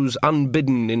words rose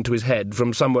unbidden into his head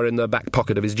from somewhere in the back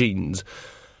pocket of his jeans.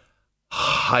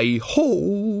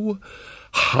 "Hi-ho!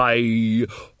 Hi-ho!"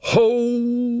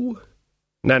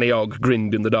 Nanny Ogg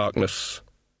grinned in the darkness.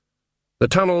 The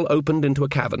tunnel opened into a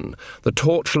cavern. The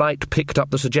torchlight picked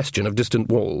up the suggestion of distant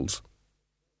walls.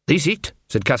 "This it?"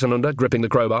 said Casanunda, gripping the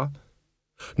crowbar.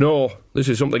 "No, this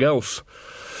is something else.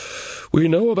 We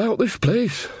know about this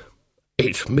place.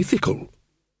 It's mythical."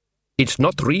 "It's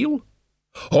not real?"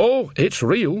 "Oh, it's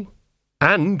real.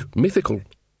 And mythical."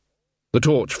 The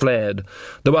torch flared.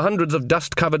 There were hundreds of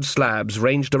dust-covered slabs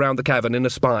ranged around the cavern in a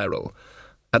spiral.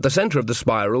 At the centre of the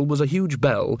spiral was a huge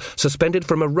bell, suspended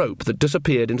from a rope that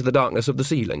disappeared into the darkness of the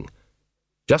ceiling.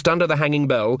 Just under the hanging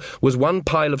bell was one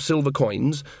pile of silver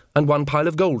coins and one pile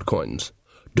of gold coins.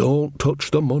 "Don't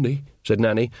touch the money," said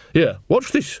Nanny. "Here,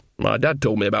 watch this. My dad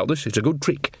told me about this. It's a good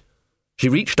trick." She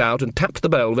reached out and tapped the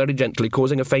bell very gently,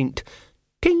 causing a faint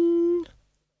ting.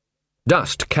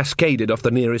 Dust cascaded off the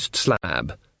nearest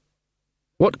slab.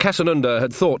 What Casanunda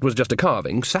had thought was just a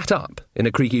carving sat up in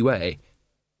a creaky way.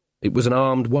 It was an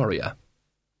armed warrior.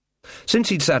 Since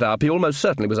he'd sat up, he almost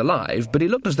certainly was alive, but he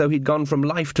looked as though he'd gone from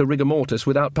life to rigor mortis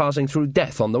without passing through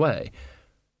death on the way.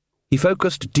 He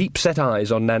focused deep-set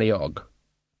eyes on Nanny Ogg.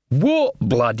 "What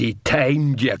bloody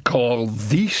time d'ye call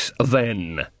this,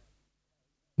 then?"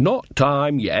 "Not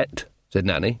time yet," said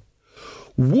Nanny.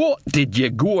 "What did you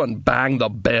go and bang the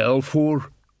bell for?"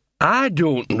 "I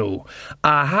don't know.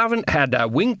 I haven't had a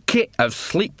winky of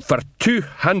sleep for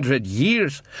 200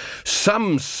 years.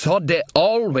 Some soddy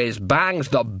always bangs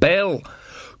the bell.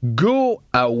 Go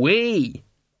away."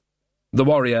 The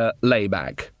warrior lay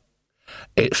back.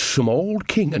 "It's some old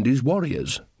king and his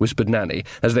warriors," whispered Nanny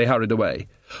as they hurried away.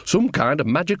 "Some kind of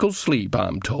magical sleep,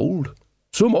 I'm told.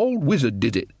 Some old wizard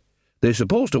did it. They're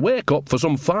supposed to wake up for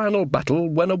some final battle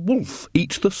when a wolf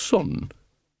eats the sun."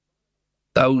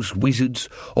 "Those wizards,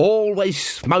 always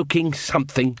smoking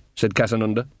something," said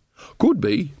Casanunda. "Could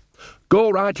be. Go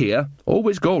right here.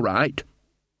 Always go right."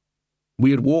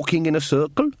 "We're walking in a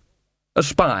circle? A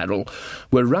spiral.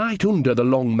 We're right under the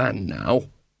long man now."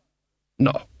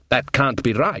 "No, that can't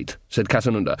be right," said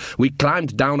Casanunda. "We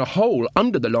climbed down a hole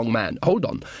under the long man. Hold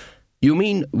on. You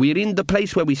mean we're in the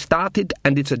place where we started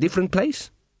and it's a different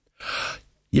place?"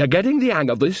 "You're getting the hang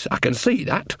of this, I can see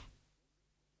that."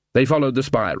 They followed the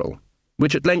spiral,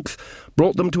 which at length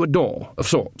brought them to a door of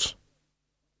sorts.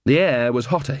 The air was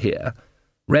hotter here.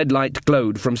 Red light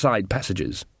glowed from side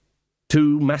passages.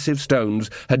 2 massive stones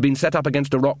had been set up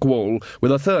against a rock wall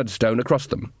with a third stone across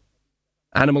them.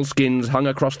 Animal skins hung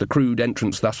across the crude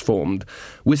entrance thus formed.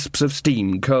 Wisps of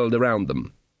steam curled around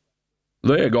them.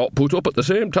 "They got put up at the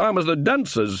same time as the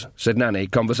dancers," said Nanny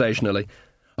conversationally.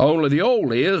 "Only the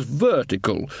hole here's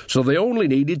vertical, so they only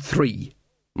needed 3.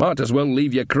 Might as well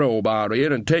leave your crowbar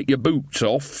here and take your boots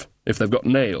off, if they've got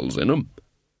nails in 'em."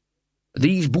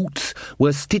 "These boots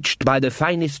were stitched by the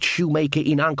finest shoemaker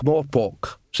in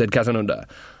Ankh-Morpork," said Casanunda,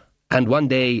 "and one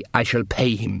day I shall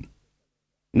pay him."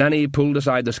 Nanny pulled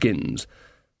aside the skins.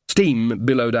 Steam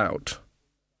billowed out.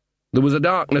 There was a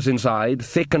darkness inside,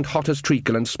 thick and hot as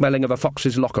treacle and smelling of a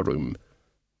fox's locker room.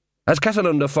 As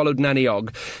Casanunda followed Nanny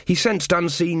Ogg, he sensed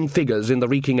unseen figures in the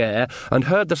reeking air and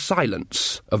heard the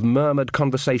silence of murmured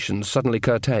conversations suddenly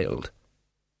curtailed.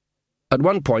 At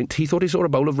one point he thought he saw a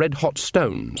bowl of red-hot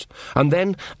stones, and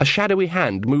then a shadowy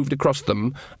hand moved across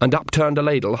them and upturned a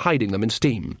ladle, hiding them in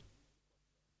steam.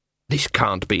 "This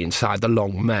can't be inside the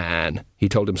long man," he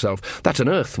told himself. "That's an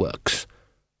earthworks.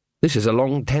 This is a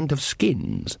long tent of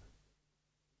skins.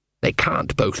 They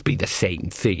can't both be the same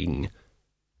thing."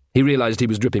 He realized he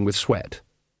was dripping with sweat.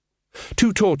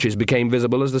 2 torches became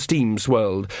visible as the steam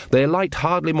swirled, their light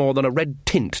hardly more than a red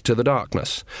tint to the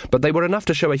darkness, but they were enough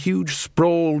to show a huge,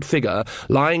 sprawled figure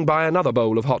lying by another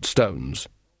bowl of hot stones.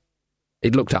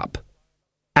 It looked up.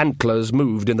 Antlers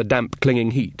moved in the damp,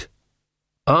 clinging heat.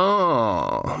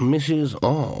 "Ah, Mrs.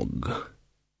 Ogg."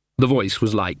 The voice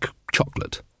was like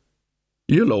chocolate.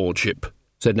 "Your lordship,"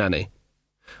 said Nanny.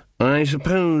 "I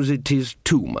suppose it is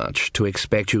too much to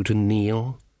expect you to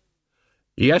kneel?"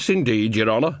 "Yes, indeed, your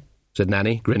honour," said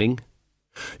Nanny, grinning.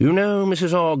 "You know,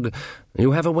 Mrs. Ogg,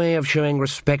 you have a way of showing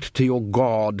respect to your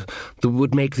God that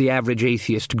would make the average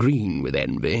atheist green with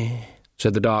envy,"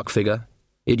 said the dark figure.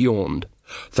 It yawned.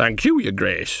 "Thank you, your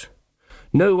grace."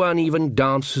 "No one even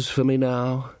dances for me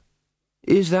now.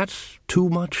 Is that too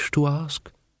much to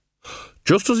ask?"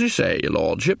 "Just as you say, your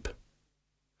lordship."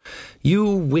 "You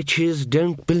witches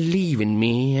don't believe in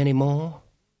me any more?"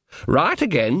 "Right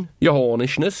again, your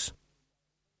hornishness."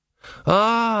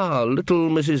 "Ah, little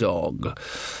Mrs. Ogg.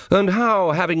 And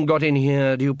how, having got in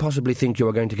here, do you possibly think you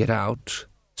are going to get out?"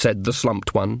 said the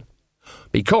slumped one.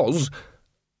 "Because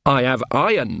I have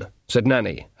iron," said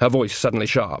Nanny, her voice suddenly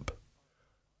sharp.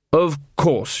 "Of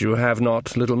course you have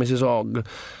not, little Mrs. Ogg.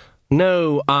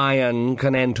 No iron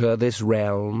can enter this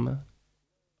realm."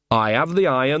 "I have the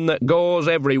iron that goes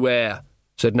everywhere,"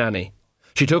 said Nanny.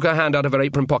 She took her hand out of her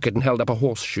apron pocket and held up a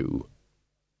horseshoe.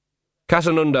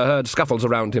 Casanunda heard scuffles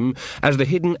around him as the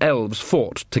hidden elves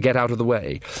fought to get out of the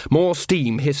way. More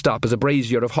steam hissed up as a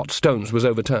brazier of hot stones was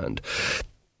overturned.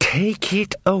 "Take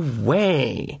it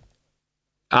away."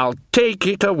 "I'll take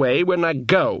it away when I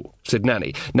go," said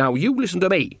Nanny. "Now you listen to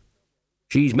me.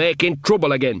 She's making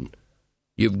trouble again.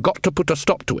 You've got to put a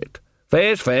stop to it.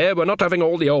 Fair's fair, we're not having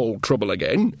all the old trouble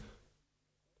again."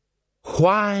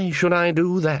 "Why should I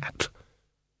do that?"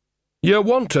 "You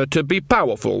want her to be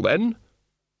powerful, then?"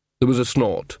 There was a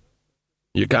snort.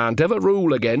 "You can't ever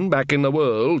rule again back in the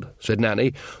world," said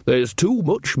Nanny. "There's too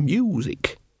much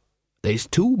music. There's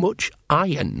too much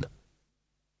iron.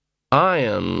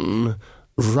 Iron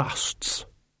rusts.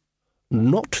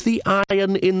 Not the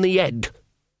iron in the head,"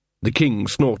 the king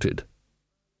snorted.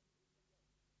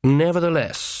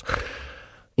 "Nevertheless,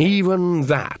 even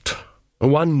that,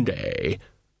 one day,"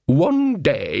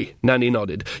 Nanny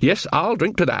nodded. "Yes, I'll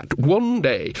drink to that. One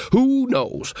day. Who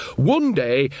knows? One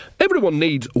day. Everyone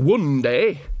needs one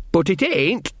day. But it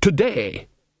ain't today.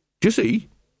 Do you see?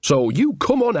 So you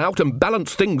come on out and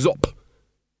balance things up.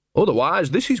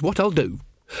 Otherwise, this is what I'll do.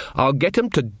 I'll get 'em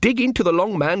to dig into the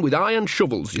long man with iron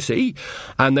shovels, you see,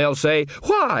 and they'll say,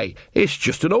 'Why, it's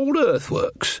just an old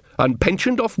earthworks,' and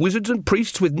pensioned-off wizards and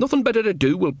priests with nothing better to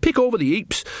do will pick over the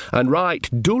heaps and write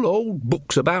dull old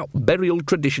books about burial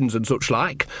traditions and such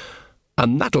like,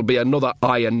 and that'll be another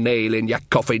iron nail in your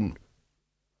coffin.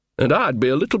 And I'd be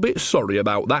a little bit sorry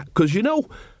about that, because, you know,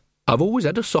 I've always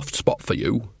had a soft spot for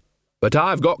you. But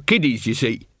I've got kiddies, you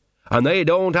see, and they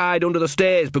don't hide under the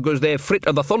stairs because they're frit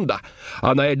of the thunder,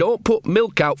 and they don't put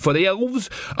milk out for the elves,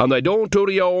 and they don't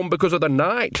hurry home because of the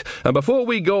night, and before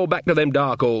we go back to them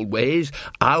dark old ways,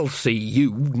 I'll see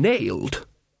you nailed."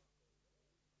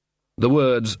 The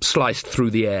words sliced through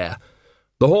the air.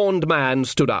 The horned man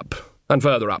stood up, and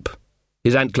further up.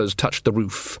 His antlers touched the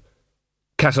roof.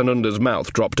 Casanunda's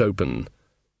mouth dropped open.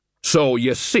 "So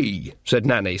you see," said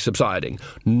Nanny, subsiding,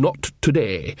 "not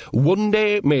today. One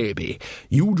day, maybe.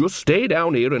 You just stay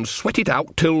down here and sweat it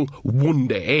out till one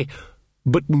day,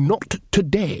 but not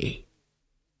today."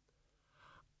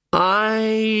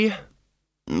 "I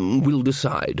will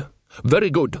decide." "Very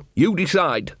good. You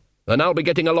decide, and I'll be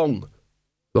getting along."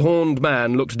 The horned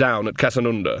man looked down at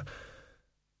Casanunda.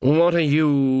 "What are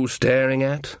you staring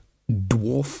at,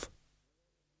 dwarf?"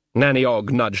 Nanny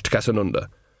Ogg nudged Casanunda.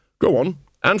 "Go on.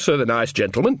 Answer the nice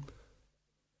gentleman."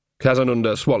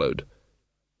 Casanunda swallowed.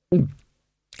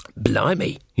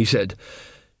 "Blimey," he said.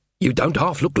 "You don't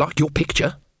half look like your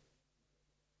picture."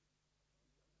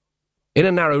 In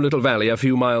a narrow little valley a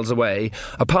few miles away,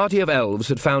 a party of elves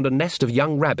had found a nest of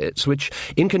young rabbits which,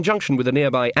 in conjunction with a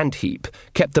nearby ant-heap,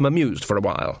 kept them amused for a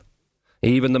while.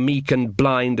 Even the meek and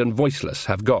blind and voiceless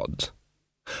have gods.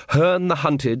 Herne the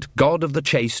hunted, god of the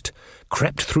chaste,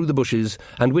 crept through the bushes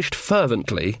and wished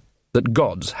fervently that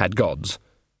gods had gods.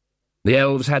 The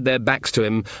elves had their backs to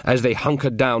him as they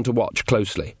hunkered down to watch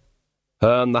closely.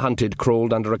 Herne the hunted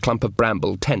crawled under a clump of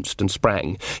bramble, tensed and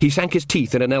sprang. He sank his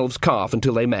teeth in an elf's calf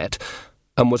until they met,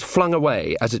 and was flung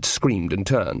away as it screamed and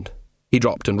turned. He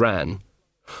dropped and ran.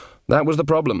 That was the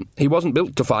problem. He wasn't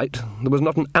built to fight. There was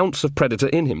not an ounce of predator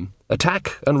in him.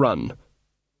 Attack and run.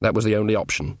 That was the only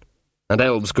option. And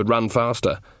elves could run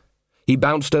faster. He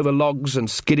bounced over logs and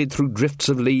skidded through drifts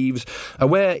of leaves,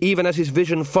 aware, even as his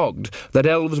vision fogged, that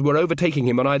elves were overtaking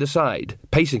him on either side,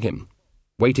 pacing him,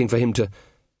 waiting for him to...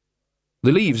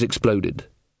 The leaves exploded.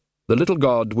 The little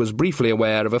god was briefly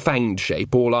aware of a fanged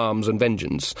shape, all arms and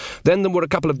vengeance. Then there were a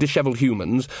couple of dishevelled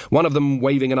humans, one of them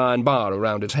waving an iron bar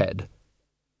around its head.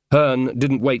 Herne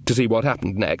didn't wait to see what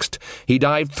happened next. He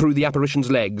dived through the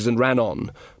apparition's legs and ran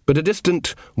on, but a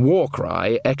distant war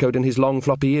cry echoed in his long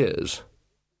floppy ears.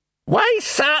 "Why,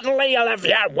 certainly you'll have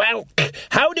your welk.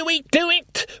 How do we do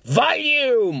it?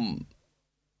 Volume!"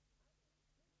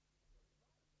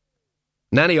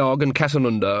 Nanny Ogg and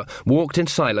Casanunda walked in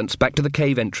silence back to the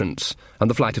cave entrance and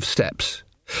the flight of steps.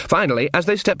 Finally, as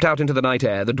they stepped out into the night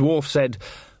air, the dwarf said,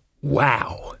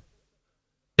 "Wow!"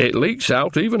 "It leaks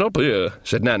out even up here,"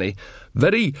 said Nanny.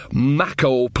 "Very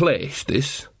Mako place,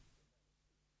 this."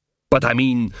 "But I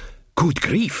mean, good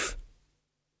grief."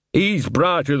 "He's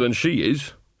brighter than she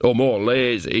is. Or more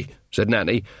lazy," said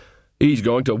Nanny. "He's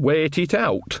going to wait it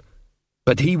out."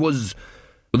 "But he was—"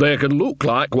 "They can look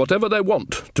like whatever they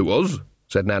want to us,"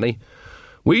 said Nanny.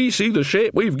 "We see the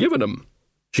shape we've given 'em."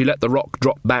 She let the rock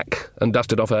drop back and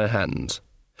dusted off her hands.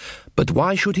 "But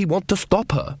why should he want to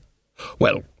stop her?"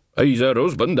 "Well, he's her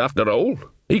husband, after all.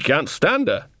 He can't stand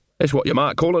her. It's what you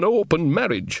might call an open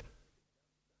marriage."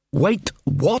 "Wait,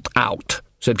 what out?"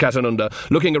 said Casanunda,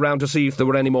 looking around to see if there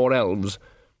were any more elves.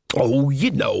 "Oh,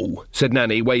 you know," said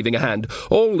Nanny, waving a hand,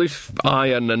 "all this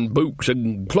iron and books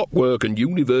and clockwork and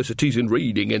universities and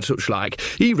reading and such like.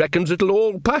 He reckons it'll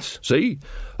all pass, see?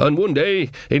 And one day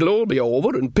it'll all be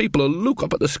over and people'll look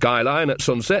up at the skyline at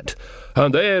sunset,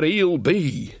 and there he'll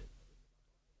be."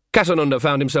 Casanunda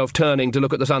found himself turning to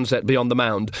look at the sunset beyond the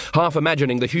mound, half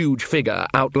imagining the huge figure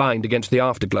outlined against the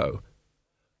afterglow.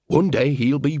 "One day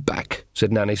he'll be back,"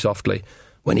 said Nanny softly,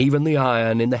 "when even the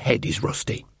iron in the head is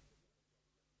rusty."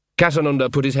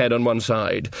 Casanunda put his head on one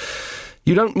side.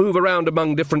 You don't move around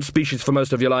among different species for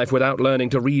most of your life without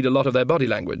learning to read a lot of their body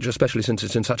language, especially since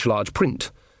it's in such large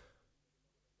print.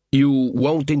 You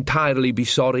won't entirely be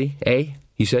sorry, eh?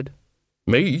 He said.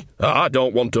 Me? I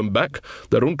don't want 'em back.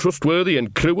 They're untrustworthy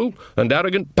and cruel and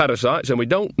arrogant parasites, and we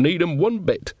don't need 'em one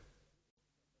bit.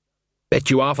 Bet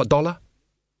you $50?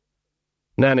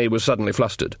 Nanny was suddenly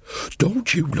flustered.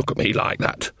 Don't you look at me like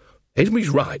that. Esme's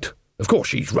right. Of course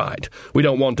she's right. We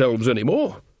don't want elves any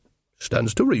more.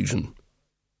 Stands to reason.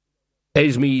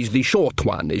 Esme's the short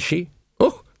one, is she?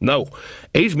 Oh, no.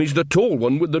 Esme's the tall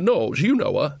one with the nose. You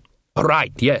know her.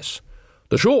 Right, yes.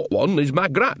 The short one is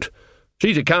Magrat.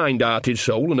 She's a kind-hearted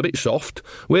soul and a bit soft,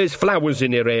 wears flowers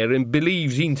in her hair and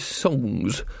believes in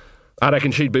songs. I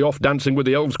reckon she'd be off dancing with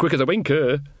the elves quick as a wink,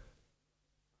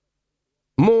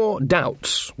 More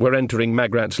doubts were entering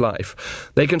Magrat's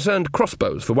life. They concerned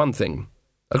crossbows, for one thing.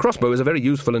 A crossbow is a very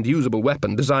useful and usable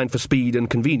weapon designed for speed and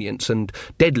convenience and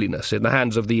deadliness in the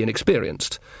hands of the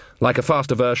inexperienced, like a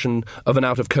faster version of an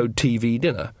out-of-code TV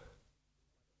dinner.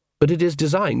 But it is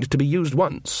designed to be used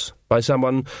once, by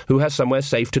someone who has somewhere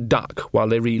safe to duck while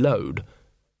they reload.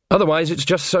 Otherwise it's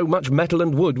just so much metal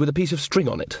and wood with a piece of string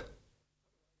on it.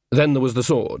 Then there was the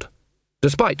sword.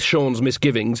 Despite Sean's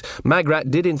misgivings, Magrat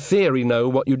did in theory know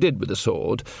what you did with a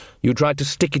sword. You tried to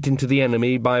stick it into the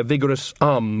enemy by a vigorous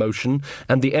arm motion,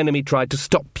 and the enemy tried to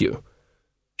stop you.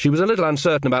 She was a little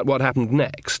uncertain about what happened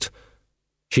next.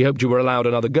 She hoped you were allowed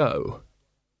another go.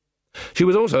 She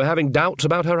was also having doubts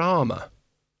about her armour.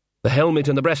 The helmet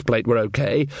and the breastplate were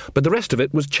okay, but the rest of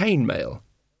it was chainmail.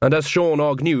 And as Sean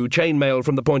Og knew, chainmail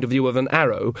from the point of view of an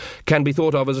arrow can be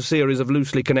thought of as a series of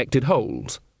loosely connected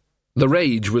holes. The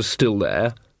rage was still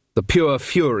there, the pure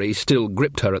fury still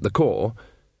gripped her at the core,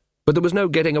 but there was no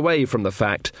getting away from the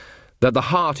fact that the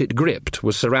heart it gripped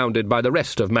was surrounded by the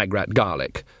rest of Magrat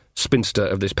Garlick, spinster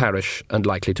of this parish and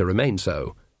likely to remain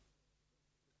so.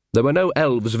 There were no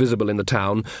elves visible in the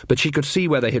town, but she could see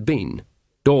where they had been.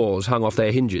 Doors hung off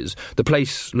their hinges. The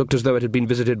place looked as though it had been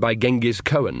visited by Genghis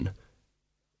Khan.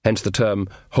 Hence the term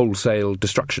wholesale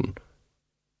destruction.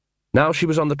 Now she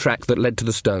was on the track that led to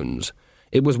the stones.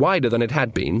 It was wider than it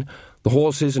had been. The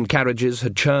horses and carriages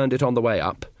had churned it on the way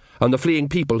up, and the fleeing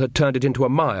people had turned it into a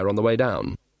mire on the way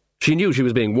down. She knew she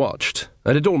was being watched,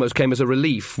 and it almost came as a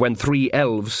relief when 3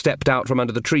 elves stepped out from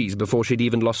under the trees before she'd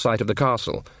even lost sight of the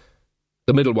castle.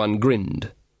 The middle one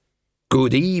grinned.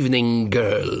 "Good evening,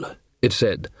 girl," it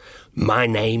said. "My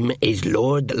name is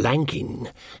Lord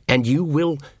Lankin, and you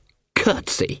will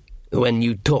curtsy when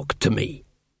you talk to me."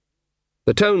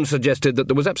 The tone suggested that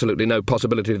there was absolutely no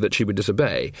possibility that she would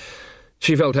disobey.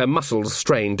 She felt her muscles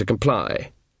strain to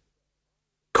comply.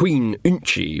 Queen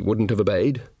Unchi wouldn't have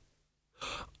obeyed.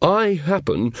 "I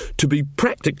happen to be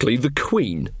practically the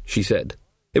Queen," she said.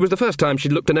 It was the first time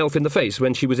she'd looked an elf in the face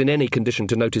when she was in any condition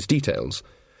to notice details.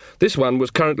 This one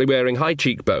was currently wearing high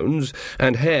cheekbones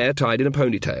and hair tied in a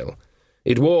ponytail.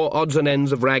 It wore odds and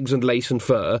ends of rags and lace and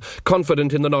fur,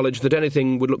 confident in the knowledge that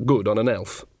anything would look good on an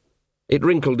elf. It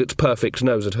wrinkled its perfect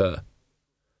nose at her.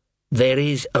 "There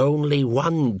is only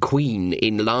one queen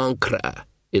in Lancre,"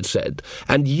 it said,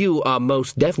 "and you are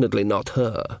most definitely not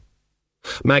her."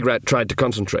 Magrat tried to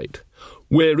concentrate.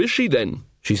 "Where is she, then?"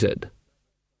 she said.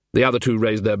 The other 2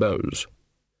 raised their bows.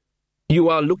 "You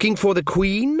are looking for the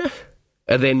queen?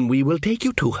 Then we will take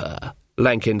you to her,"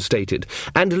 Lankin stated.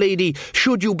 "And, lady,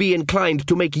 should you be inclined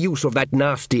to make use of that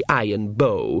nasty iron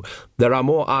bow, there are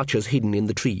more archers hidden in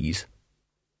the trees."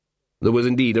 There was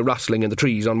indeed a rustling in the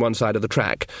trees on one side of the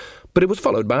track, but it was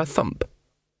followed by a thump.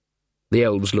 The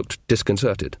elves looked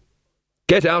disconcerted.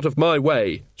 "Get out of my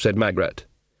way," said Magrat.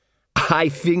 "I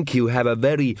think you have a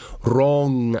very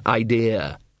wrong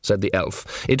idea," said the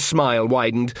elf. Its smile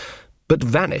widened, but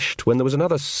vanished when there was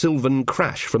another sylvan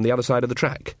crash from the other side of the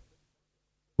track.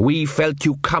 "We felt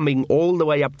you coming all the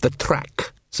way up the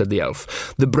track," said the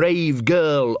elf. "The brave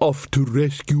girl off to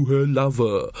rescue her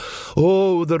lover.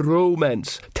 Oh, the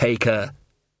romance. Take her."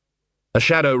 A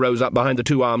shadow rose up behind the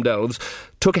 2 armed elves,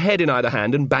 took a head in either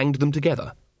hand and banged them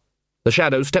together. The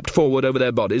shadow stepped forward over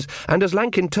their bodies, and as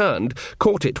Lankin turned,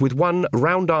 caught it with one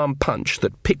round-arm punch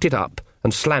that picked it up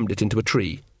and slammed it into a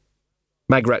tree.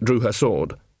 Magrat drew her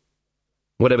sword.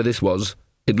 Whatever this was,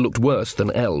 it looked worse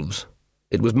than elves.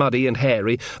 It was muddy and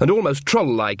hairy, and almost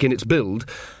troll-like in its build,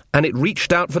 and it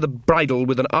reached out for the bridle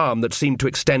with an arm that seemed to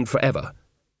extend forever.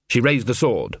 She raised the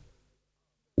sword.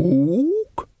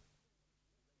 "Ook."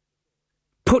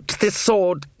 "Put the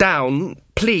sword down,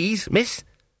 please, miss."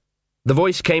 The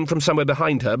voice came from somewhere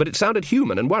behind her, but it sounded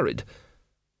human and worried.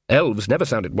 Elves never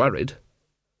sounded worried.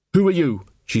 "Who are you?"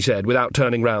 she said, without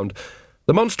turning round.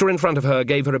 The monster in front of her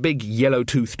gave her a big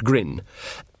yellow-toothed grin.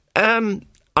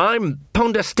 I'm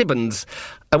Ponder Stibbons,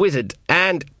 a wizard,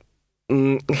 and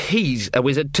he's a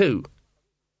wizard too.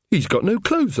 He's got no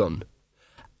clothes on.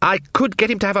 I could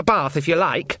get him to have a bath if you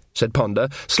like, said Ponder,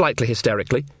 slightly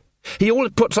hysterically. He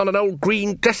always puts on an old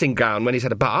green dressing gown when he's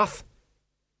had a bath.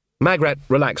 Magrat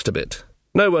relaxed a bit.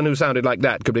 No one who sounded like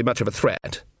that could be much of a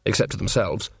threat, except to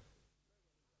themselves.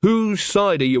 Whose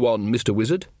side are you on, Mr.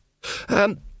 Wizard?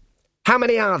 How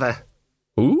many are there?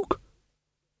 Ook?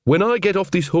 When I get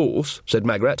off this horse, said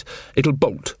Magrat, it'll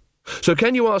bolt. So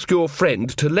can you ask your friend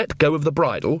to let go of the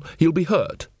bridle? He'll be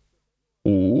hurt.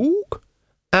 Ook?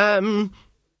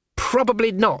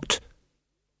 Probably not.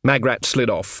 Magrat slid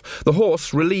off. The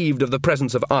horse, relieved of the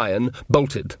presence of iron,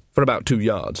 bolted for about 2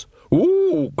 yards.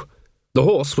 Ook! The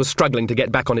horse was struggling to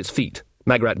get back on its feet.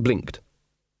 Magrat blinked.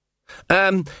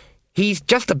 He's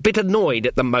just a bit annoyed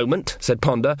at the moment, said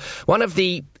Ponder. One of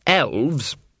the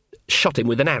elves shot him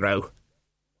with an arrow.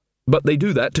 But they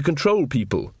do that to control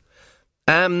people.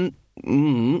 He's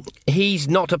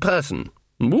not a person.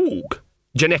 Ook.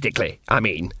 Genetically, I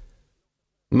mean.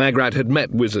 Magrat had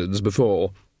met wizards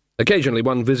before. Occasionally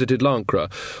one visited Lancre,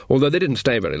 although they didn't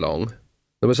stay very long.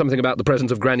 There was something about the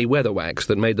presence of Granny Weatherwax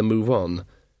that made them move on.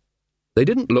 They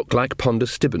didn't look like Ponder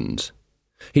Stibbons.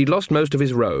 He'd lost most of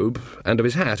his robe, and of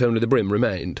his hat only the brim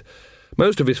remained.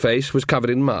 Most of his face was covered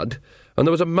in mud, and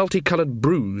there was a multicoloured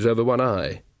bruise over one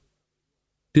eye.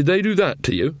 Did they do that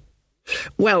to you?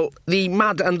 Well, the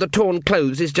mud and the torn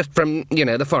clothes is just from,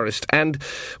 the forest, and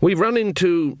we've run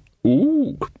into...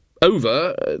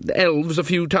 over elves a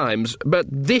few times, but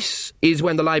this is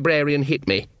when the librarian hit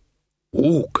me.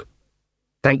 Ook.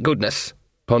 Thank goodness,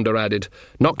 Ponder added.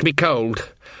 Knocked me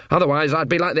cold. Otherwise I'd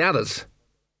be like the others.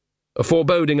 A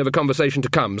foreboding of a conversation to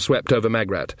come swept over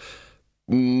Magrat.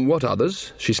 What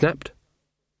others? She snapped.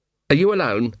 Are you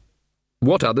alone?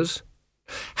 What others?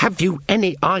 Have you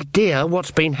any idea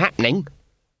what's been happening?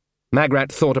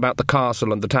 Magrat thought about the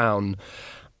castle and the town.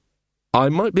 I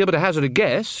might be able to hazard a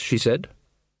guess, she said.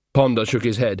 Ponder shook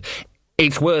his head.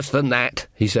 It's worse than that,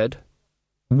 he said.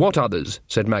 What others?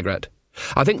 Said Magrat.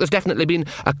 I think there's definitely been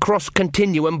a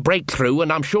cross-continuum breakthrough,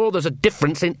 and I'm sure there's a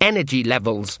difference in energy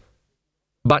levels.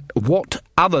 But what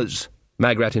others?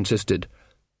 Magrat insisted.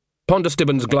 Ponder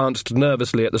Stibbons glanced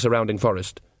nervously at the surrounding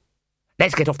forest.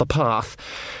 Let's get off the path.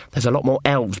 There's a lot more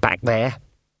elves back there.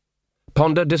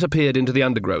 Ponder disappeared into the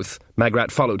undergrowth.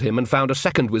 Magrat followed him and found a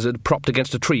second wizard propped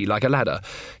against a tree like a ladder.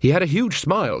 He had a huge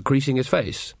smile creasing his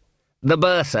face. The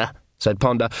bursar, said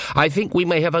Ponder. I think we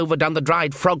may have overdone the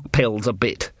dried frog pills a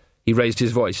bit. He raised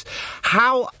his voice.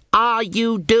 How are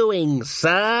you doing,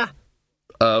 sir?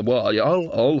 Why,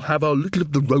 I'll have a little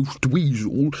of the roast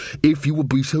weasel, if you will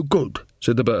be so good,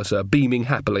 said the bursar, beaming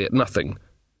happily at nothing.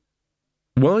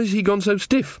 Why's he gone so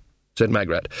stiff? Said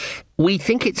Magrat. We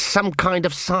think it's some kind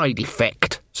of side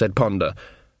effect, said Ponder.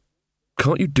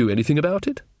 Can't you do anything about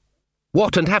it?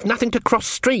 What, and have nothing to cross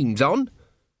streams on?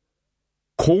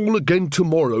 Call again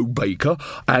tomorrow, Baker,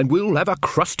 and we'll have a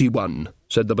crusty one,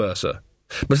 said the bursar.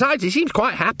 Besides, he seems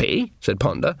quite happy, said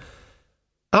Ponder.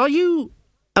 Are you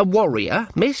a warrior,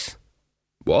 miss?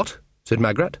 What? Said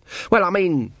Magrat. Well, I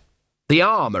mean, the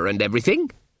armour and everything.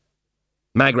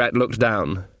 Magrat looked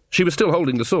down. She was still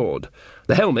holding the sword.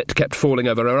 The helmet kept falling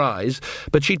over her eyes,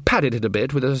 but she'd padded it a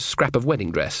bit with a scrap of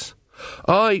wedding dress.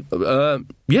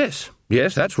 Yes,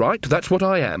 that's right, that's what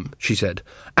I am, she said.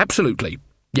 Absolutely,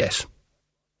 yes.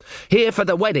 Here for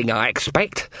the wedding, I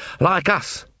expect, like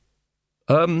us.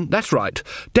 That's right.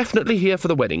 Definitely here for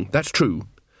the wedding, that's true.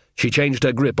 She changed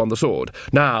her grip on the sword.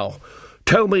 Now,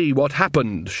 tell me what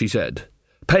happened, she said,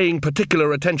 paying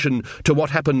particular attention to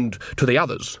what happened to the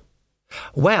others.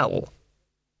 Well...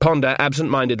 Ponder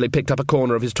absent-mindedly picked up a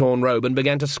corner of his torn robe and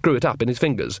began to screw it up in his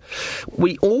fingers.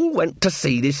 We all went to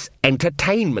see this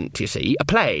entertainment, you see, a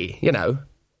play,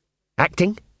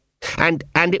 acting. And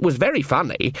it was very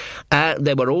funny.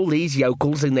 There were all these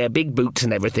yokels in their big boots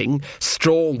and everything,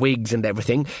 straw wigs and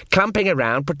everything, clumping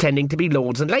around pretending to be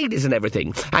lords and ladies and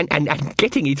everything, and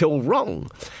getting it all wrong.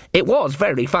 It was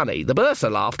very funny. The bursar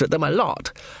laughed at them a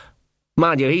lot.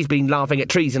 Mind you, he's been laughing at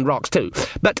trees and rocks too.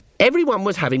 But everyone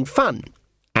was having fun.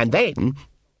 And then...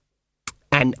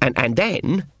 And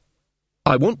then...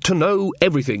 I want to know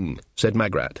everything, said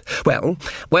Magrat. Well,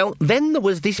 then there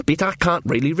was this bit I can't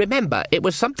really remember. It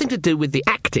was something to do with the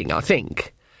acting, I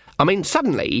think. I mean,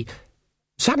 suddenly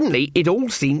it all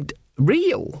seemed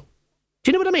real.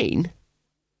 Do you know what I mean?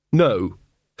 No.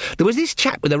 There was this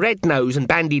chap with a red nose and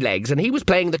bandy legs, and he was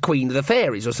playing the Queen of the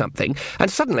Fairies or something, and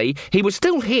suddenly he was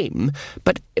still him,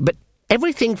 but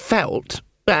everything felt...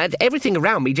 everything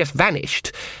around me just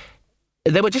vanished.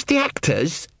 There were just the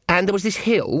actors, and there was this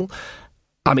hill,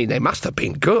 I mean, they must have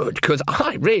been good, because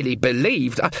I really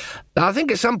believed... I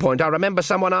think at some point I remember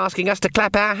someone asking us to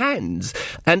clap our hands,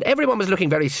 and everyone was looking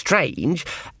very strange,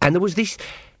 and there was this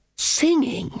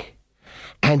singing,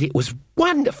 and it was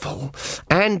wonderful,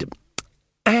 and...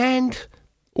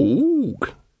 Ooh.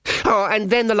 Oh, and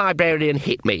then the librarian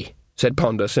hit me, said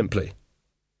Ponder simply.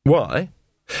 Why?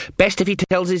 Best if he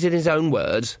tells us in his own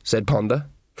words, said Ponder.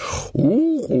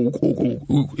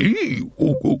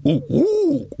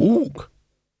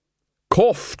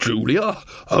 Cough, Julia,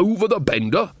 over the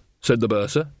bender, said the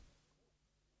bursar.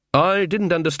 I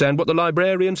didn't understand what the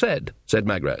librarian said, said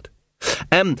Magrat.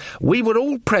 We were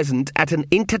all present at an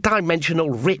interdimensional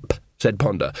rip, said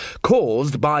Ponder,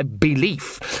 caused by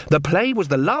belief. The play was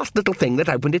the last little thing that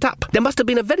opened it up. There must have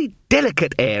been a very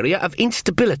delicate area of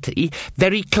instability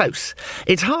very close.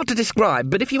 It's hard to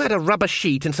describe, but if you had a rubber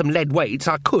sheet and some lead weights,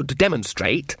 I could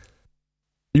demonstrate.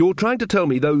 You're trying to tell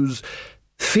me those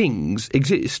things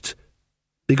exist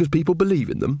because people believe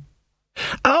in them?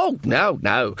 Oh,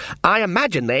 no. I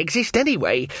imagine they exist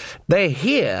anyway. They're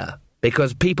here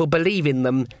because people believe in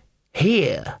them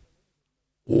here.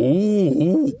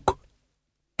 Ooh.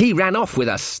 He ran off with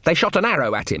us. They shot an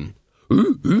arrow at him.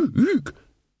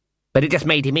 But it just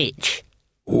made him itch.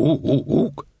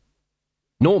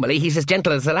 Normally he's as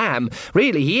gentle as a lamb.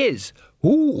 Really, he is.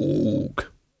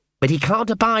 But he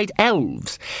can't abide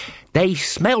elves. They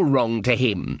smell wrong to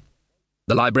him.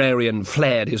 The librarian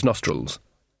flared his nostrils.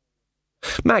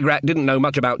 Magrat didn't know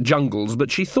much about jungles, but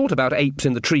she thought about apes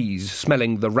in the trees,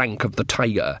 smelling the rank of the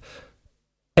tiger.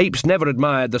 Apes never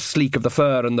admired the sleek of the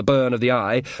fur and the burn of the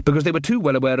eye, because they were too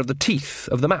well aware of the teeth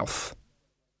of the mouth.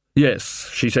 Yes,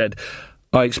 she said,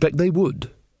 I expect they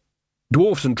would.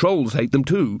 Dwarfs and trolls hate them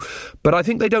too, but I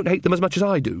think they don't hate them as much as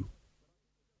I do.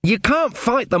 You can't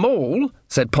fight them all,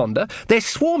 said Ponder. They're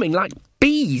swarming like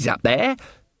bees up there.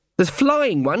 There's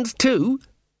flying ones too.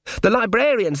 The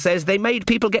librarian says they made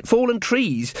people get fallen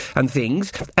trees and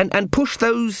things, and push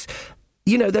those,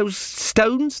 those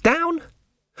stones down.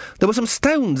 There were some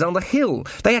stones on the hill.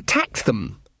 They attacked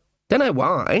them. Don't know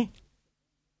why.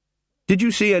 Did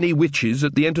you see any witches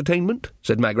at the entertainment?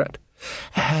 Said Magrat.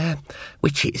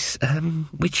 Witches,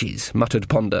 muttered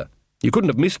Ponder. You couldn't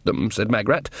have missed them, said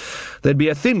Magrat. There'd be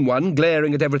a thin one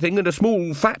glaring at everything and a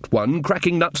small fat one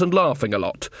cracking nuts and laughing a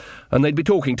lot. And they'd be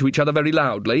talking to each other very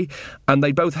loudly, and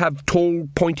they'd both have tall,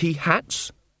 pointy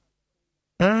hats.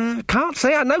 Can't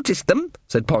say I noticed them,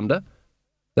 said Ponder.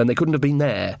 Then they couldn't have been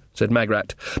there, said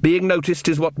Magrat. Being noticed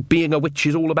is what being a witch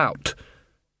is all about.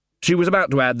 She was about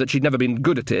to add that she'd never been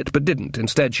good at it, but didn't.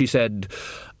 Instead, she said,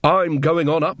 I'm going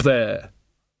on up there.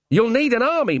 You'll need an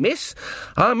army, miss.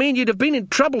 I mean, you'd have been in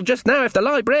trouble just now if the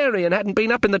librarian hadn't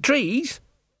been up in the trees.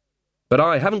 But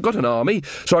I haven't got an army,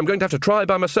 so I'm going to have to try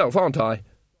by myself, aren't I?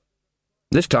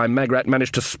 This time Magrat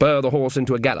managed to spur the horse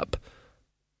into a gallop.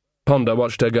 Ponder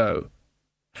watched her go.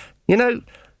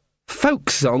 Folk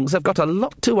songs have got a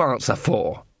lot to answer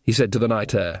for, he said to the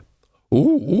night air.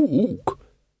 Ooh.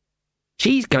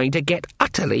 She's going to get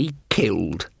utterly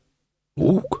killed.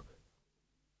 Ooh.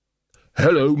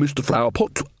 Hello, Mr.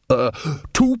 Flowerpot.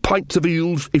 2 pints of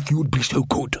eels, if you would be so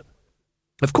good.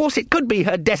 Of course it could be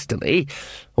her destiny,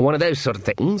 or one of those sort of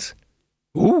things.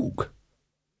 Ooh.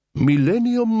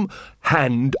 Millennium,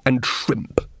 hand and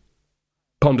shrimp.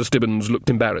 Ponder Stibbons looked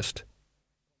embarrassed.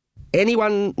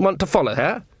 Anyone want to follow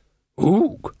her?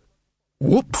 Ooh.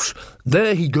 Whoops,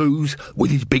 there he goes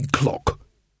with his big clock.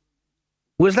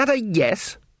 Was that a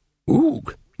yes? Ooh.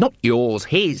 Not yours,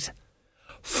 his.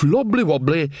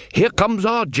 Flobbly-wobbly, here comes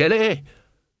our jelly.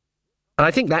 I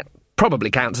think that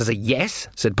probably counts as a yes,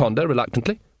 said Ponder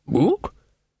reluctantly. Ooh.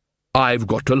 I've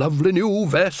got a lovely new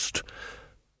vest.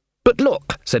 But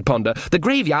look, said Ponder, the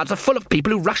graveyards are full of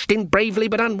people who rushed in bravely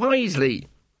but unwisely.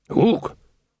 Ooh.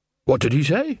 What did he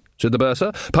say? Said the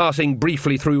bursar, passing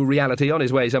briefly through reality on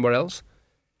his way somewhere else.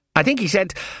 I think he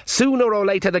said, sooner or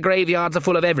later the graveyards are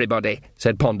full of everybody,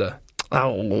 said Ponder.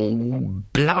 Oh,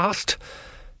 blast.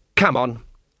 Come on.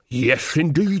 Yes,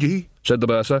 indeedy, said the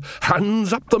bursar.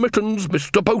 Hands up the mittens,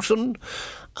 Mr. Bosun.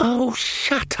 Oh,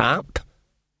 shut up.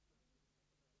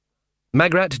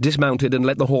 Magrat dismounted and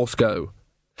let the horse go.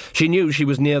 She knew she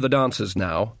was near the dancers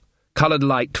now. Coloured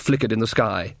light flickered in the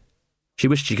sky. She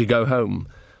wished she could go home.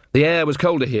 The air was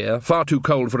colder here, far too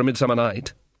cold for a midsummer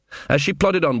night. As she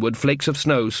plodded onward, flakes of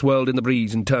snow swirled in the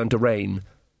breeze and turned to rain.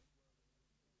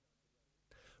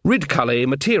 Ridcully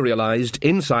materialised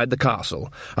inside the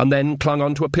castle, and then clung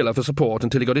onto a pillar for support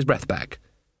until he got his breath back.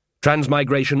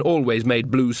 Transmigration always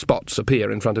made blue spots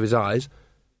appear in front of his eyes.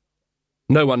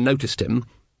 No one noticed him.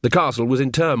 The castle was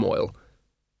in turmoil.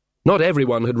 Not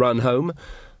everyone had run home.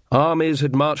 Armies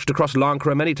had marched across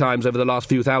Lancre many times over the last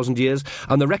few thousand years,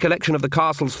 and the recollection of the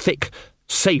castle's thick,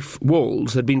 safe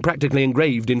walls had been practically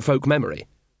engraved in folk memory.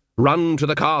 Run to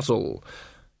the castle!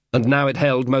 And now it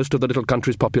held most of the little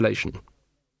country's population.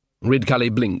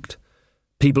 Ridcully blinked.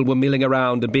 People were milling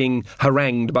around and being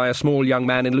harangued by a small young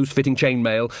man in loose-fitting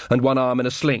chainmail and one arm in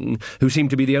a sling, who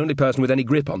seemed to be the only person with any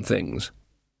grip on things.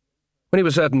 When he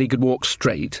was certain he could walk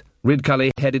straight,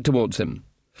 Ridcully headed towards him.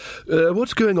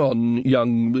 "What's going on,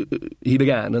 young—" he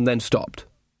began, and then stopped.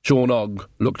 Sean Ogg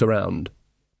looked around.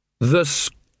 "The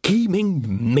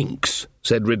scheming minx,"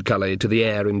 said Ridcully to the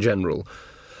air in general.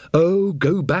 "Oh,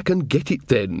 go back and get it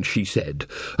then," she said,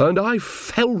 "and I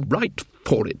fell right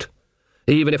for it.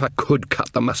 Even if I could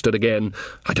cut the mustard again,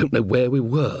 I don't know where we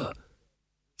were."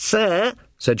 "Sir,"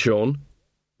 said Sean.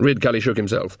 Ridcully shook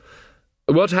himself.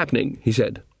 "What's happening?" he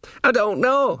said. "I don't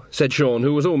know," said Sean,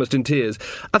 who was almost in tears.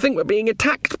 "I think we're being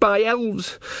attacked by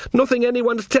elves. Nothing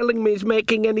anyone's telling me is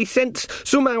making any sense.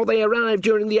 Somehow they arrived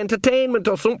during the entertainment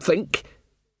or something."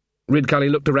 Ridcully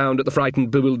looked around at the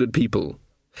frightened, bewildered people.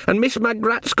 "And Miss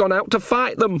Magrat's gone out to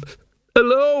fight them.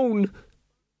 Alone."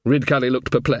 Ridcully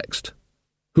looked perplexed.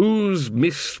 "Who's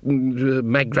Miss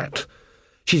Magrat?"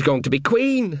 "She's going to be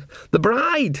queen. The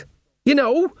bride. You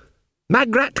know,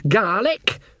 Magrat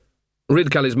Garlick."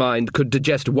 Ridcully's mind could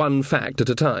digest one fact at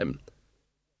a time.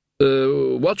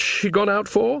 What's she gone out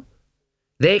for?"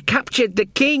 "They captured the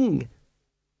king."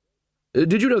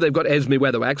 "Did you know they've got Esme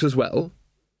Weatherwax as well?"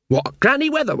 "What, Granny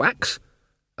Weatherwax?"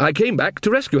 "I came back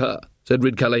to rescue her," said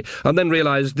Ridcully, and then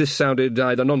realised this sounded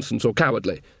either nonsense or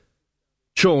cowardly.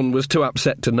 Sean was too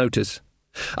upset to notice.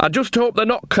 "I just hope they're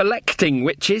not collecting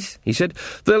witches," he said.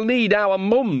 "They'll need our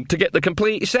mum to get the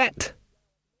complete set."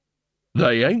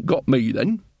 "They ain't got me,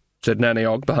 then," said Nanny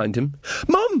Ogg behind him.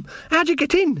 "Mum, how'd you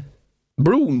get in?"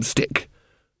 "Broomstick.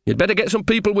 You'd better get some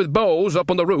people with bows up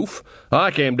on the roof.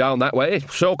 I came down that way,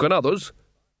 so can others."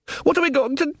 "What are we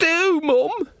going to do,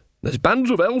 Mum?" "There's bands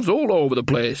of elves all over the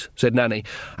place," said Nanny,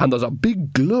 "and there's a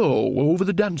big glow over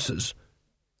the dancers."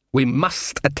 "We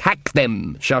must attack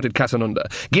them," shouted Casanunda.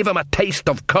 "Give 'em a taste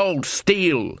of cold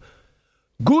steel."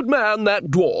 "Good man, that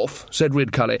dwarf," said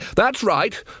Ridcully. "That's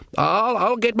right.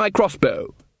 I'll get my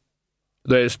crossbow."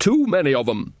 "There's too many of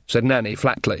 'em," said Nanny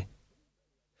flatly.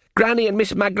 "Granny and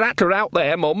Miss Magrat are out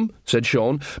there, Mum," said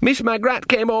Sean. "Miss Magrat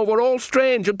came over all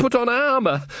strange and put on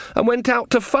armour, and went out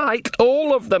to fight,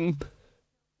 all of them."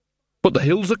 "But the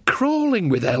hills are crawling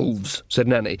with elves," said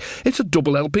Nanny. "It's a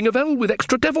double helping of hell with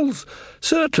extra devils.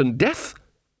 Certain death."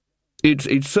 It's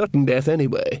certain death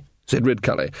anyway," said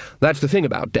Ridcully. "That's the thing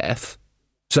about death.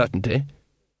 Certainty."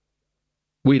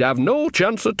 "We'd have no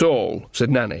chance at all," said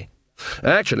Nanny.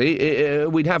 "Actually,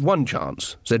 we'd have one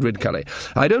chance," said Ridcully.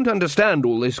 "I don't understand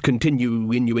all this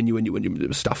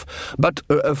innu stuff, but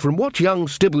from what young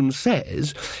Stibbons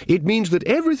says, it means that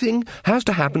everything has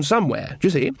to happen somewhere, do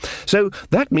you see? So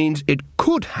that means it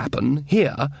could happen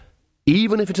here,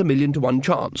 even if it's 1,000,000 to 1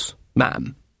 chance,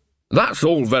 ma'am." "That's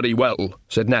all very well,"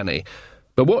 said Nanny.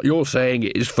 "But what you're saying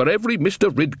is, for every Mr.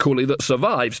 Ridcully that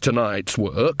survives tonight's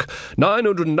work,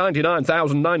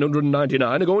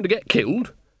 999,999 are going to get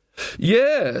killed?"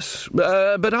 "Yes,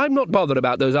 but I'm not bothered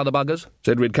about those other buggers,"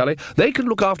 said Ridcully. "They can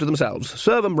look after themselves.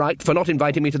 Serve 'em right for not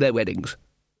inviting me to their weddings."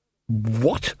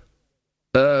 "What?"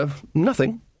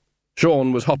 Nothing."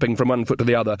 Sean was hopping from one foot to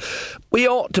the other. "We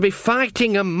ought to be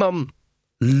fighting 'em, Mum."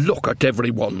 "Look at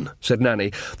everyone," said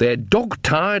Nanny. "They're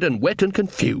dog-tired and wet and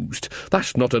confused.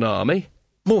 That's not an army."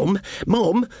 Mum.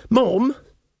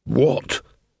 "What?"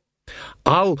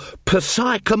 "I'll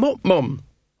psych 'em up, Mum.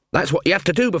 That's what you have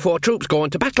to do before troops go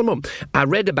into battle, Mum. I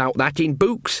read about that in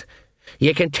books.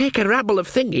 You can take a rabble of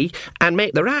thingy and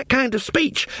make the right kind of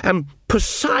speech and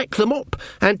psych them up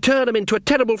and turn them into a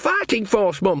terrible fighting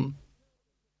force, Mum."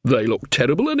 "They look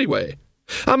terrible anyway."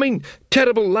 "I mean,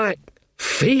 terrible like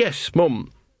fierce,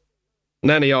 Mum."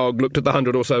 Nanny Ogg looked at the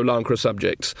 100 or so Lancre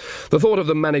subjects. The thought of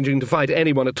them managing to fight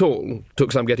anyone at all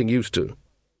took some getting used to.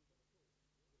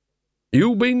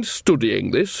 "You been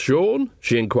studying this, Sean?"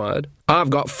 she inquired. "I've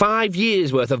got 5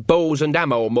 years' worth of bows and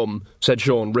ammo, Mum," said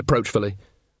Sean reproachfully.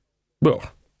 "Well,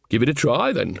 give it a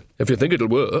try, then, if you think it'll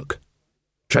work."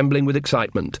 Trembling with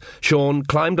excitement, Sean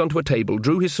climbed onto a table,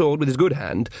 drew his sword with his good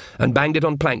hand, and banged it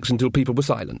on planks until people were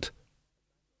silent.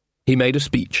 He made a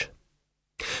speech.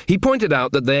 He pointed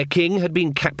out that their king had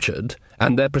been captured,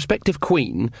 and their prospective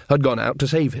queen had gone out to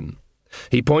save him.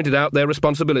 He pointed out their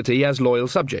responsibility as loyal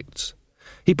subjects.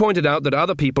 He pointed out that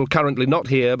other people currently not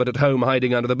here but at home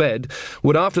hiding under the bed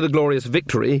would, after the glorious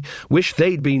victory, wish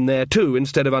they'd been there too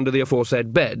instead of under the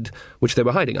aforesaid bed, which they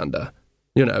were hiding under.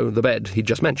 You know, the bed he'd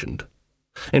just mentioned.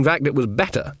 In fact, it was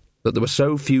better that there were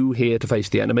so few here to face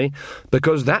the enemy,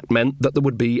 because that meant that there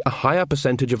would be a higher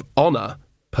percentage of honour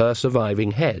per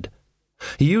surviving head.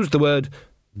 He used the word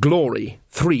glory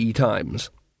 3 times.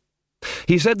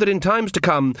 He said that in times to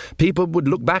come, people would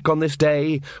look back on this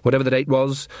day, whatever the date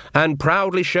was, and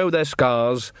proudly show their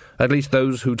scars, at least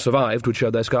those who'd survived would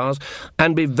show their scars,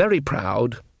 and be very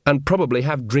proud, and probably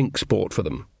have drink sport for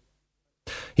them.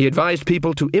 He advised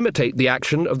people to imitate the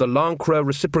action of the Lancre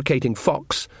reciprocating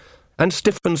fox, and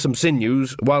stiffen some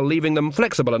sinews while leaving them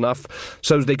flexible enough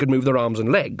so they could move their arms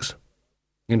and legs.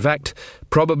 In fact,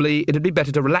 probably it'd be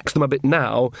better to relax them a bit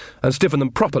now and stiffen them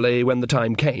properly when the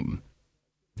time came.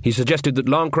 He suggested that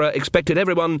Lancre expected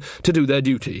everyone to do their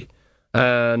duty.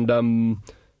 And,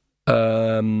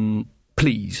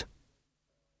 please.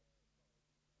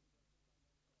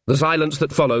 The silence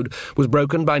that followed was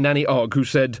broken by Nanny Ogg, who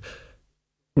said,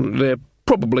 "They're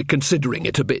probably considering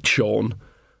it a bit, Sean.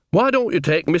 Why don't you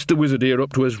take Mr. Wizard here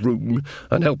up to his room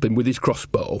and help him with his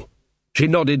crossbow?" She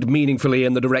nodded meaningfully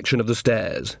in the direction of the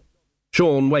stairs.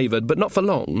 Sean wavered, but not for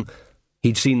long.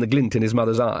 He'd seen the glint in his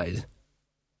mother's eyes.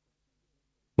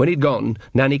 When he'd gone,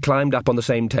 Nanny climbed up on the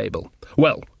same table.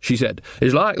 "Well," she said,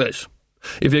 "it's like this.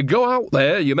 If you go out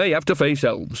there, you may have to face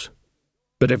elves.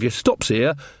 But if you stops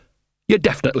here, you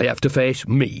definitely have to face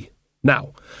me.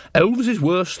 Now, elves is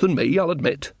worse than me, I'll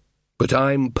admit, but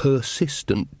I'm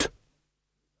persistent."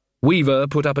 Weaver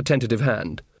put up a tentative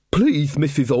hand. "Please,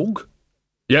 Mrs. Ogg."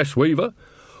 "Yes, Weaver?"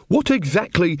 "What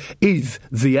exactly is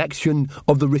the action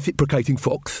of the reciprocating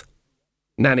fox?"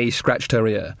 Nanny scratched her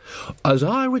ear. "As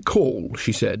I recall,"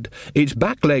 she said, "its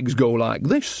back legs go like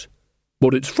this,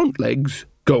 but its front legs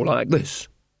go like this."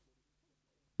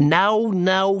 No,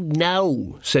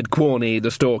 said Quarney,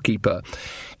 the storekeeper.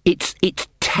 It's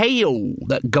tail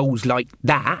that goes like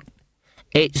that.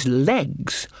 Its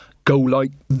legs go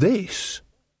like this."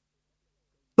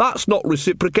 "That's not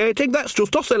reciprocating, that's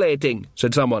just oscillating,"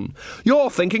 said someone. "You're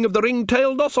thinking of the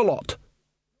ring-tailed ocelot."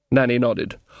 Nanny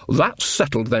nodded. "That's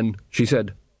settled, then," she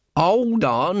said. "Hold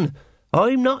on,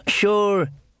 I'm not sure."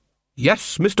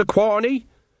 "Yes, Mr. Quarney?"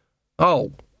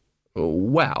 "Oh,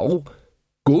 well,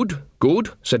 good,"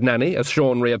 said Nanny, as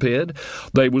Sean reappeared.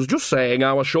 "They was just saying,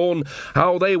 our Sean,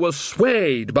 how they was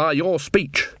swayed by your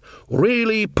speech.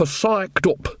 Really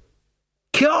psyched up.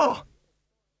 Kya!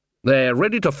 They're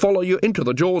ready to follow you into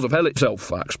the jaws of hell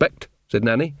itself, I expect," said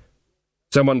Nanny.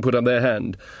 Someone put up their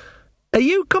hand. "Are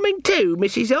you coming too,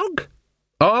 Mrs. Ogg?"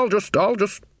 I'll just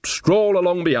stroll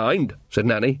along behind," said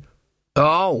Nanny.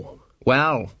 "Oh,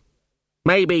 well,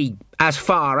 maybe as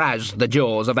far as the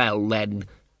jaws of hell, then."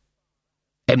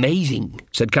 "Amazing,"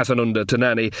 said Casanunda to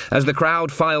Nanny, as the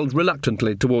crowd filed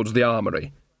reluctantly towards the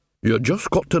armoury. "You just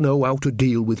got to know how to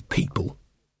deal with people."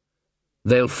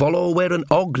 "They'll follow where an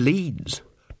Ogg leads."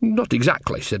 "Not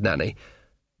exactly," said Nanny.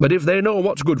 "But if they know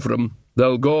what's good for 'em,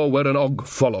 they'll go where an Ogg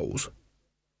follows."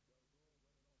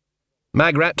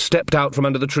 Magrat stepped out from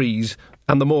under the trees,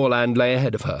 and the moorland lay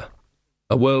ahead of her.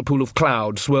 A whirlpool of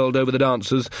cloud swirled over the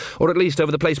dancers, or at least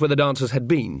over the place where the dancers had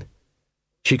been.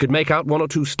 She could make out 1 or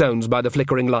 2 stones by the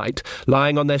flickering light,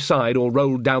 lying on their side or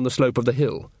rolled down the slope of the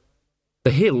hill.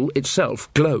 The hill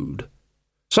itself glowed.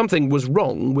 Something was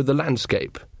wrong with the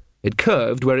landscape. It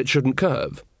curved where it shouldn't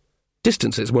curve.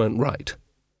 Distances weren't right.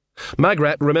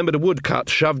 Magrat remembered a woodcut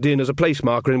shoved in as a place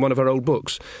marker in one of her old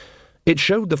books. It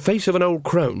showed the face of an old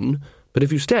crone, but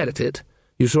if you stared at it,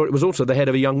 you saw it was also the head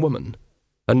of a young woman.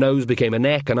 A nose became a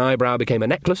neck, an eyebrow became a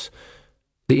necklace.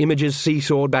 The images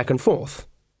seesawed back and forth,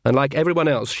 and like everyone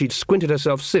else, she'd squinted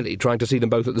herself silly trying to see them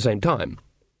both at the same time.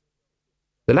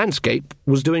 The landscape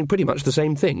was doing pretty much the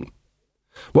same thing.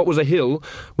 What was a hill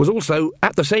was also,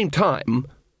 at the same time,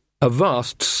 a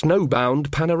vast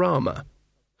snowbound panorama.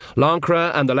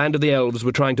 Lancre and the land of the elves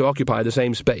were trying to occupy the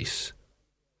same space.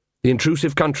 The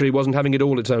intrusive country wasn't having it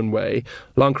all its own way.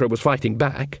 Lancre was fighting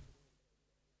back.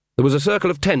 There was a circle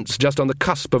of tents just on the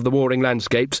cusp of the warring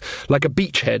landscapes, like a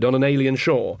beachhead on an alien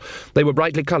shore. They were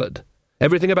brightly coloured.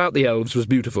 Everything about the elves was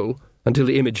beautiful, until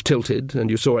the image tilted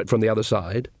and you saw it from the other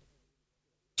side.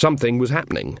 Something was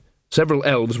happening. Several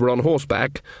elves were on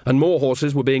horseback, and more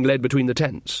horses were being led between the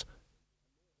tents.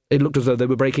 It looked as though they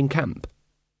were breaking camp.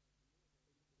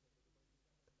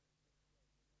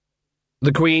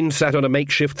 The Queen sat on a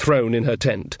makeshift throne in her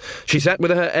tent. She sat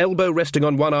with her elbow resting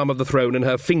on one arm of the throne and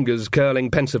her fingers curling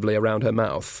pensively around her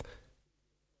mouth.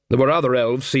 There were other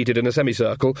elves seated in a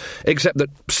semicircle, except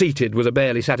that seated was a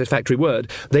barely satisfactory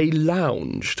word. They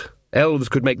lounged. Elves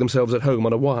could make themselves at home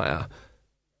on a wire.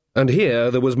 And here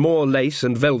there was more lace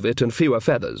and velvet and fewer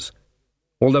feathers.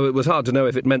 Although it was hard to know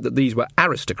if it meant that these were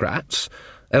aristocrats,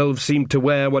 elves seemed to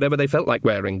wear whatever they felt like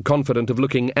wearing, confident of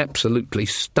looking absolutely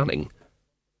stunning.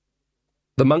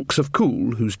 The monks of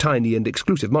Cool, whose tiny and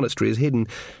exclusive monastery is hidden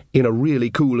in a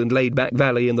really cool and laid-back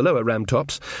valley in the lower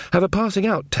Ramtops, have a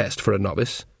passing-out test for a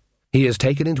novice. He is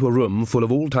taken into a room full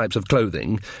of all types of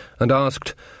clothing and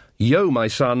asked, "Yo, my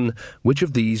son, which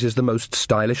of these is the most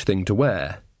stylish thing to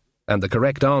wear?" And the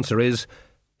correct answer is,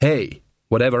 "Hey,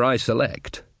 whatever I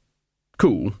select."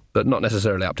 Cool, but not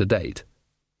necessarily up to date.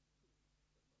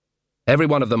 Every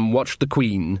one of them watched the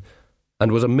Queen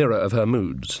and was a mirror of her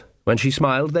moods. When she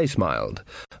smiled, they smiled.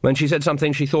 When she said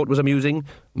something she thought was amusing,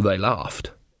 they laughed.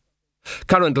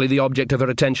 Currently the object of her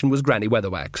attention was Granny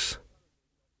Weatherwax.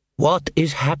 "What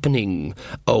is happening,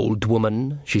 old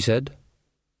woman?" she said.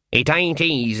 "It ain't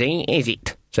easy, is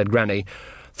it?" said Granny.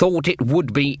 "Thought it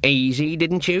would be easy,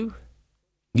 didn't you?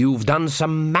 You've done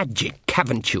some magic,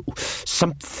 haven't you?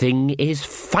 Something is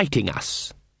fighting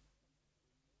us."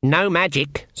 "No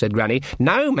magic," said Granny.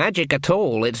 "No magic at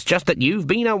all. It's just that you've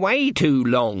been away too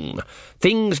long.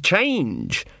 Things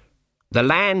change. The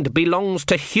land belongs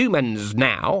to humans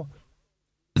now."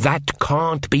 "That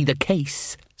can't be the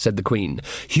case," said the Queen.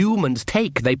 "Humans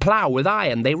take, they plough with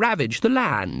iron, they ravage the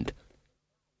land."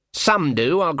 "Some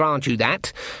do, I'll grant you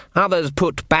that. Others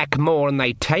put back more than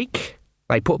they take.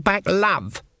 They put back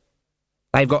love.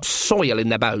 They've got soil in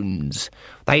their bones.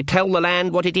 They tell the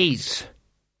land what it is.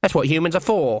 That's what humans are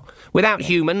for. Without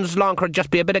humans, Lancre would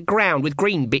just be a bit of ground with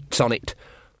green bits on it.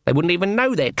 They wouldn't even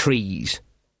know they're trees.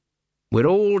 We're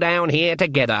all down here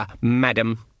together,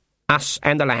 madam. Us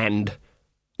and the land.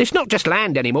 It's not just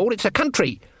land anymore, it's a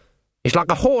country. It's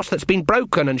like a horse that's been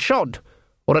broken and shod,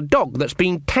 or a dog that's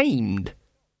been tamed.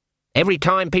 Every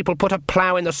time people put a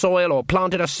plough in the soil or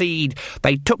planted a seed,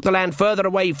 they took the land further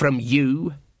away from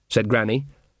you," said Granny.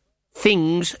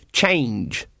 "Things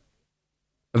change."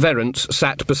 Verence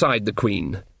sat beside the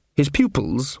Queen. His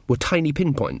pupils were tiny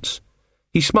pinpoints.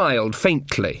 He smiled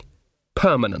faintly,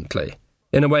 permanently,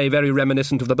 in a way very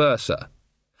reminiscent of the bursar.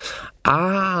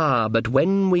 "Ah, but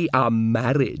when we are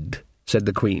married," said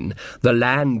the Queen, "the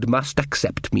land must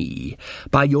accept me,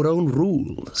 by your own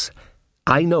rules.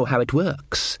 I know how it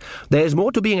works. There's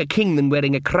more to being a king than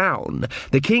wearing a crown.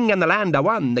 The king and the land are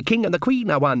one, the king and the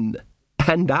queen are one.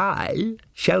 And I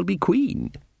shall be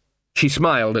queen." She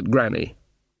smiled at Granny.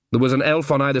 There was an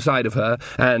elf on either side of her,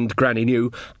 and, Granny knew,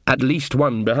 at least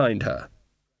one behind her.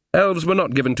 Elves were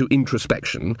not given to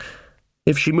introspection.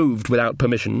 If she moved without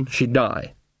permission, she'd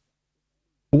die.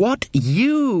 "What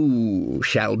you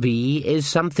shall be is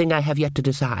something I have yet to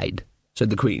decide," said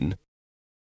the Queen.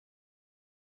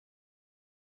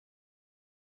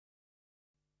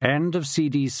 End of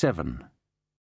CD 7.